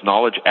intelligence,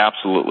 knowledge?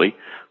 Absolutely.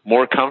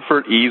 More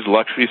comfort, ease,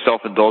 luxury,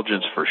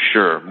 self-indulgence? For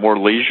sure. More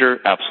leisure?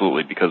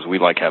 Absolutely, because we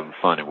like having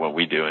fun in what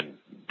we do, and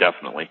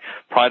definitely.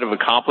 Pride of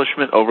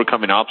accomplishment,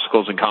 overcoming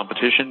obstacles in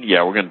competition.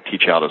 Yeah, we're going to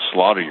teach you how to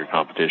slaughter your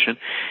competition.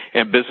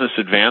 And business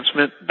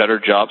advancement, better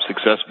job,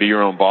 success, be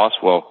your own boss.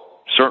 Well,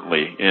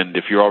 certainly. And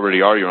if you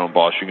already are your own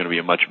boss, you're going to be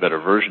a much better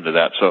version of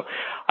that. So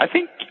I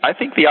think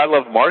the I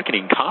Love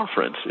Marketing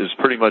conference is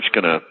pretty much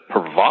going to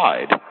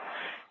provide,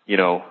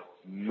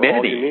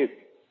 many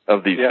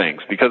of these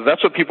things because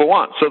that's what people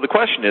want. So the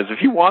question is,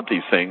 if you want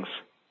these things,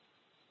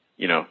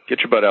 get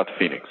your butt out to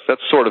Phoenix.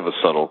 That's sort of a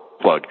subtle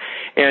plug.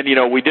 And,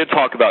 we did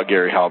talk about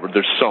Gary Halbert.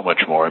 There's so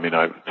much more. I mean,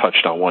 I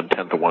touched on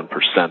 1/10 of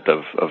 1%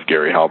 of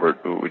Gary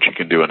Halbert, which you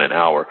can do in an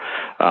hour.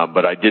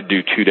 But I did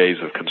do 2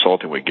 days of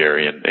consulting with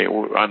Gary, and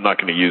I'm not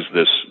going to use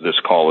this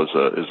call as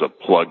a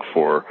plug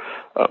for,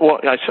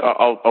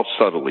 I'll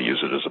subtly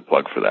use it as a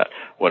plug for that.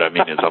 What I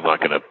mean is I'm not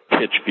going to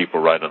pitch people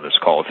right on this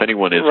call. If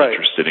anyone is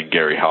interested in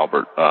Gary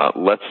Halbert,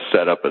 let's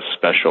set up a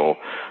special,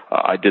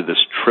 I did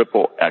this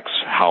XXX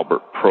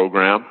Halbert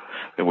program.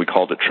 And we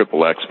called it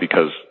XXX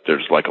because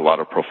there's like a lot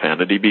of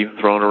profanity being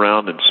thrown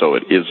around, and so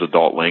it is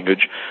adult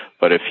language.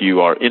 But if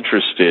you are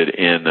interested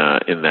in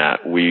that,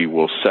 we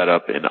will set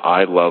up an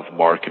I Love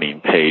Marketing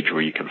page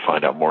where you can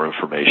find out more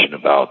information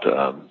about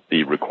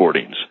the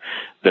recordings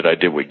that I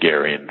did with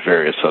Gary and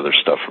various other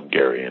stuff from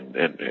Gary. And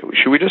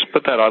should we just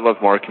put that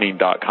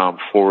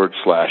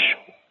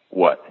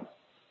ilovemarketing.com/what?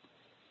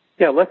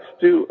 Yeah, let's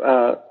do.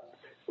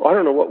 I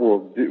don't know what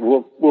we'll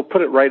do. We'll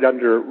put it right on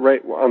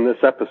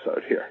this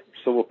episode here.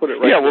 So we'll put it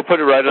right. Yeah, we'll put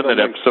it right on that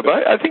episode.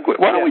 But I think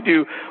why don't we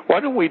do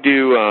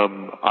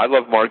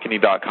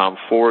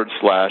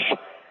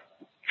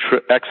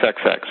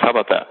ilovemarketing.com/XXX? How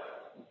about that?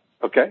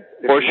 Okay.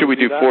 Or should we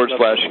do /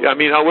 I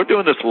mean, we're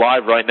doing this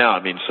live right now.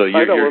 I mean, so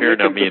you're hearing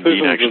now me and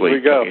Dean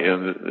actually.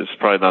 And it's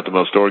probably not the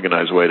most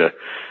organized way to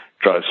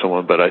drive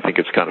someone, but I think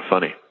it's kind of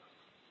funny.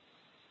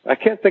 I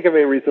can't think of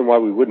any reason why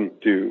we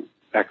wouldn't do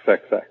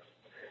XXX.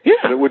 Yeah,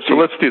 but it would so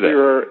let's do that.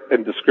 Clearer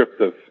and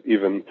descriptive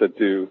even to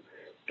do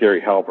Gary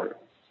Halbert.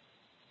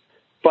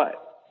 But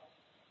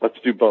let's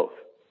do both.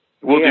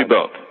 We'll do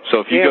both. So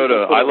if you go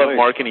to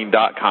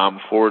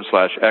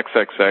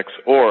ilovemarketing.com/XXX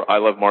or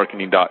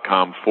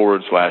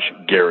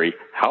ilovemarketing.com/Gary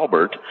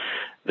Halbert,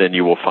 then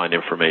you will find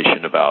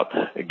information about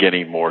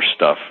getting more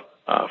stuff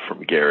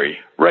from Gary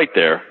right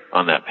there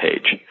on that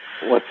page.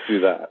 Let's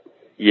do that.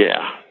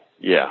 Yeah.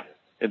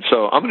 And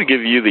so I'm going to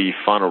give you the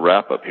final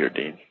wrap up here,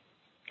 Dean,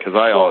 because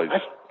I always know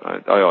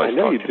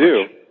talk you too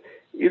do. much.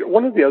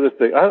 One of the other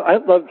things, I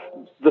love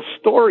the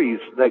stories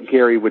that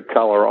Gary would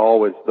tell are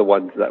always the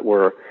ones that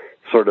were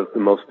sort of the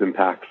most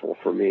impactful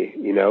for me.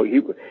 Because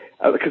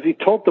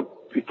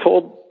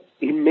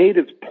he made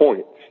his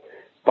points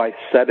by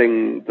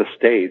setting the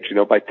stage,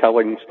 by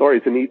telling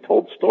stories, and he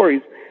told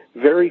stories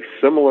very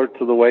similar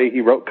to the way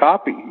he wrote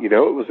copy. It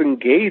was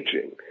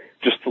engaging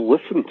just to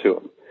listen to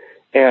him.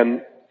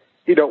 And,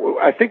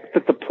 I think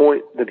that the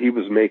point that he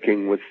was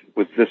making with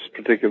this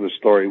particular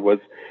story was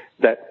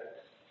that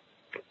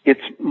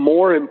it's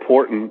more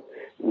important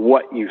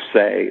what you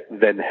say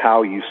than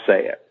how you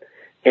say it.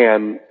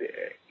 And,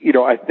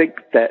 I think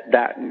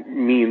that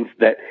means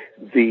that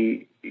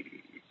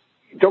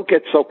don't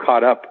get so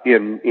caught up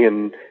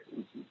in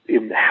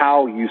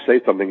how you say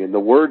something, in the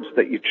words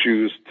that you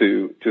choose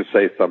to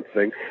say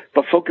something,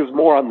 but focus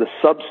more on the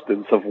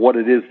substance of what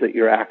it is that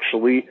you're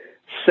actually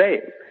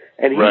saying.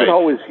 And he would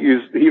always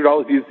use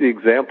the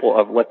example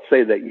of, let's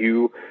say that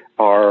you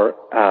are,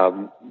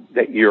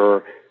 that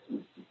your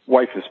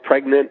wife is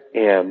pregnant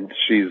and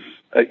she's,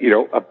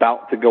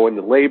 about to go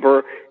into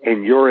labor,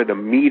 and you're in a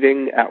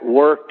meeting at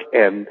work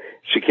and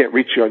she can't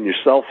reach you on your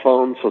cell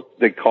phone. So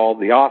they call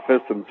the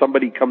office and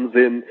somebody comes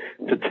in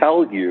to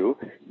tell you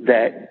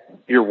that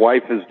your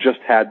wife has just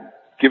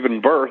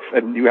given birth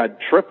and you had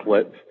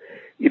triplets.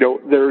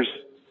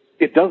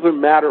 It doesn't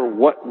matter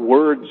what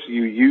words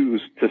you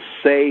use to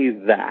say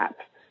that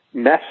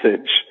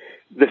message.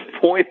 The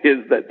point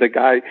is that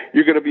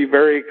you're going to be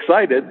very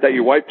excited that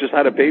your wife just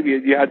had a baby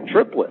and you had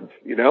triplets,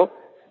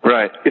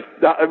 Right.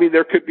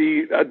 There could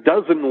be a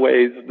dozen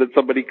ways that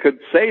somebody could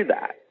say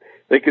that.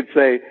 They could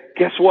say,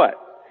 guess what?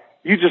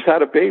 You just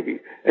had a baby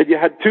and you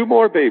had two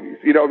more babies.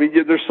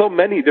 There's so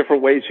many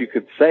different ways you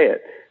could say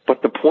it.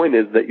 But the point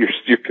is that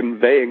you're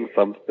conveying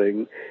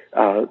something,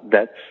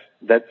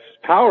 that's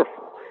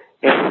powerful.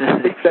 And I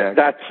think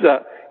that's,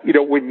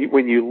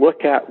 when you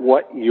look at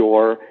what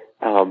your,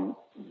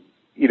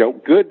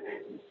 good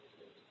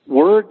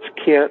words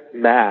can't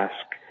mask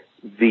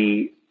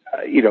the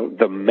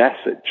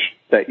message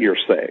that you're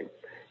saying.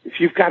 If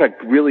you've got a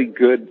really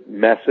good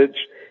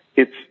message,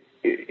 it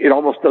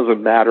almost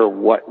doesn't matter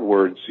what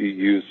words you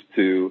use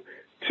to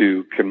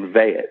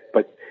convey it.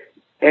 But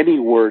any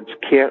words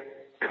can't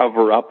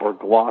cover up or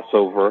gloss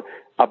over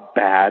a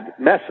bad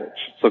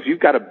message. So if you've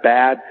got a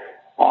bad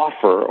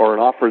offer or an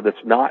offer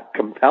that's not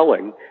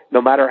compelling,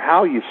 no matter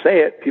how you say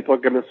it, people are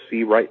going to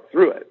see right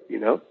through it,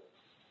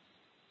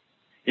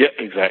 Yeah,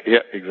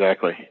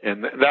 exactly.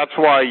 And that's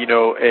why,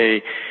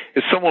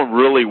 if someone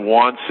really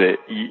wants it,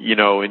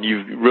 and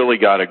you've really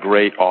got a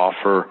great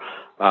offer,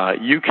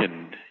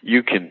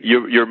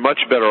 you're much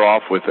better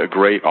off with a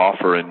great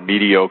offer and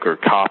mediocre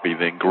copy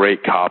than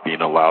great copy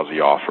and a lousy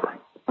offer.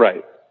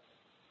 Right.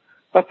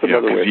 That's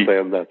another way of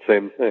saying that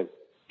same thing.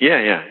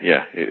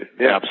 Yeah,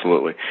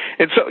 absolutely.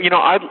 And so,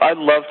 I'd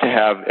love to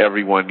have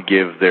everyone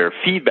give their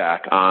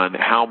feedback on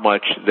how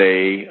much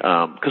they,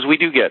 because we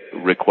do get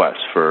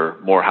requests for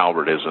more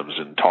Halbertisms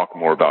and talk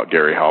more about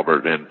Gary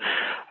Halbert. And,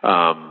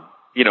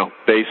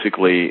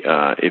 basically,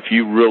 if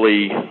you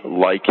really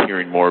like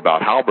hearing more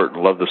about Halbert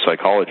and love the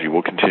psychology,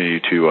 we'll continue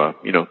to,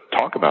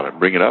 talk about it and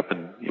bring it up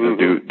and,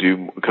 do,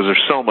 because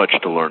there's so much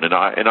to learn. And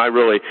I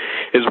really,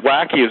 as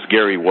wacky as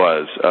Gary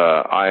was,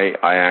 I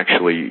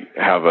actually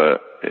have an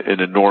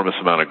enormous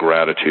amount of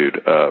gratitude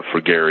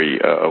for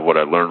Gary, of what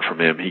I learned from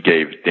him. He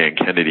gave Dan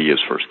Kennedy his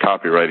first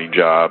copywriting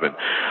job, and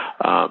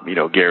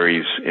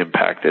Gary's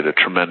impacted a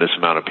tremendous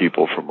amount of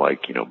people, from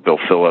Bill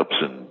Phillips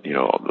and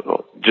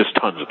just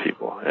tons of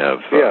people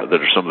that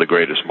are some of the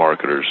greatest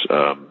marketers.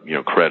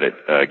 Credit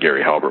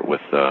Gary Halbert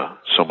with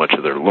so much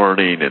of their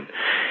learning,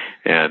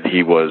 and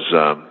he was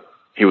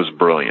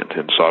brilliant.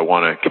 And so I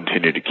want to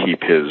continue to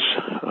keep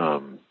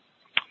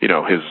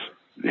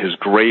his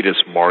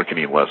greatest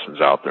marketing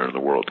lessons out there in the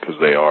world, because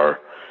they are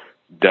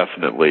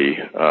definitely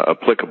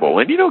applicable.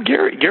 And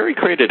Gary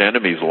created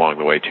enemies along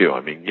the way too.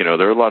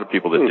 There are a lot of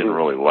people that didn't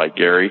really like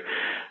Gary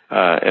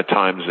at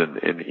times, and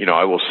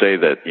I will say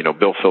that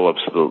Bill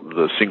Phillips,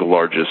 the single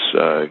largest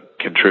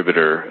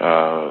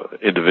contributor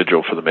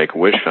individual for the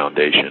Make-A-Wish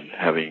Foundation,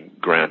 having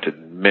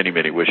granted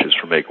many wishes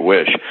for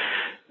Make-A-Wish,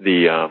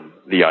 the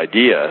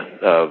idea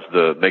of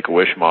the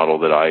Make-A-Wish model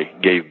that I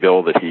gave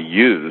Bill that he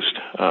used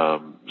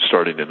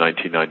starting in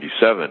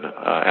 1997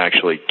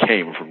 actually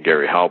came from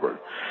Gary Halbert.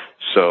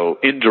 So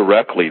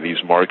indirectly,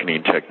 these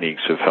marketing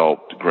techniques have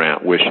helped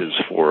grant wishes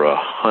for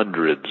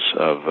hundreds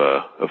of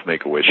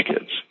Make-A-Wish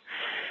kids,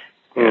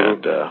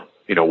 and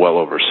well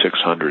over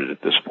 600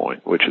 at this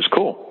point, which is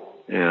cool.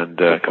 And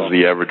because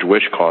the average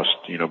wish costs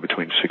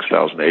between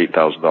 $6,000 to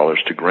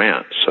 $8,000 to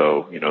grant,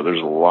 so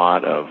there's a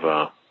lot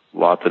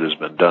that has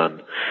been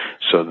done.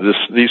 So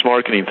these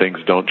marketing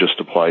things don't just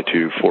apply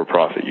to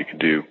for-profit. You can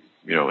do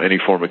any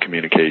form of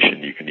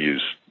communication you can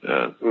use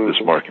this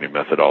marketing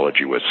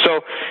methodology with.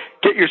 So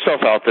get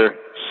yourself out there,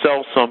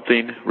 sell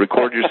something,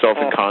 record yourself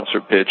in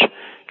concert pitch,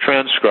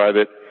 transcribe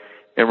it,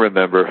 and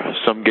remember,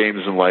 some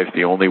games in life,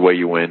 the only way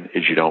you win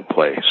is you don't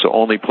play. So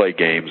only play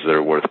games that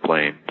are worth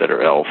playing, that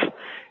are ELF.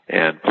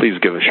 And please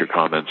give us your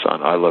comments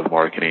on I Love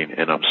Marketing.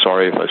 And I'm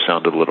sorry if I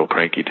sounded a little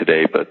cranky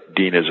today, but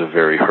Dean is a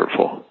very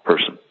hurtful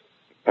person.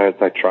 I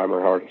try my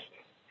hardest.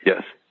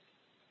 Yes.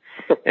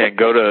 And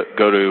go to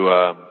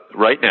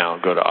right now,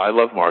 go to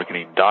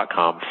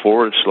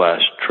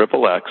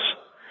ilovemarketing.com/XXX.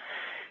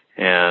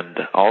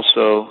 And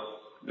also,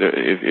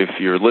 if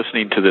you're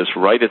listening to this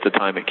right at the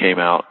time it came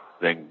out,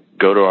 then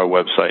go to our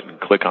website and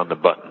click on the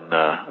button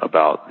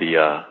about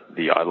the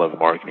the I Love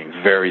Marketing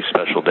very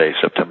special day,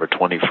 September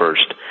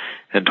 21st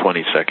and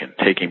 22nd,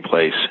 taking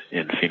place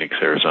in Phoenix,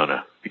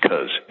 Arizona,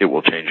 because it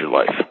will change your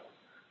life.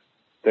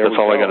 That's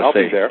all I got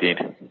to say,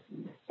 Dean.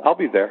 I'll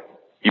be there.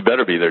 You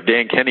better be there.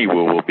 Dan Kenny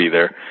will be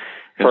there,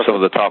 and some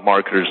of the top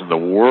marketers in the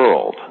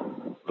world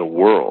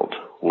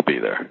will be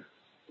there.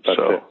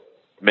 So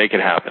make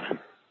it happen.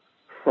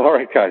 All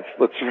right, guys,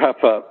 let's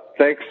wrap up.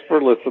 Thanks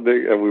for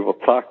listening, and we will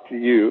talk to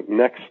you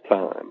next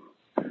time.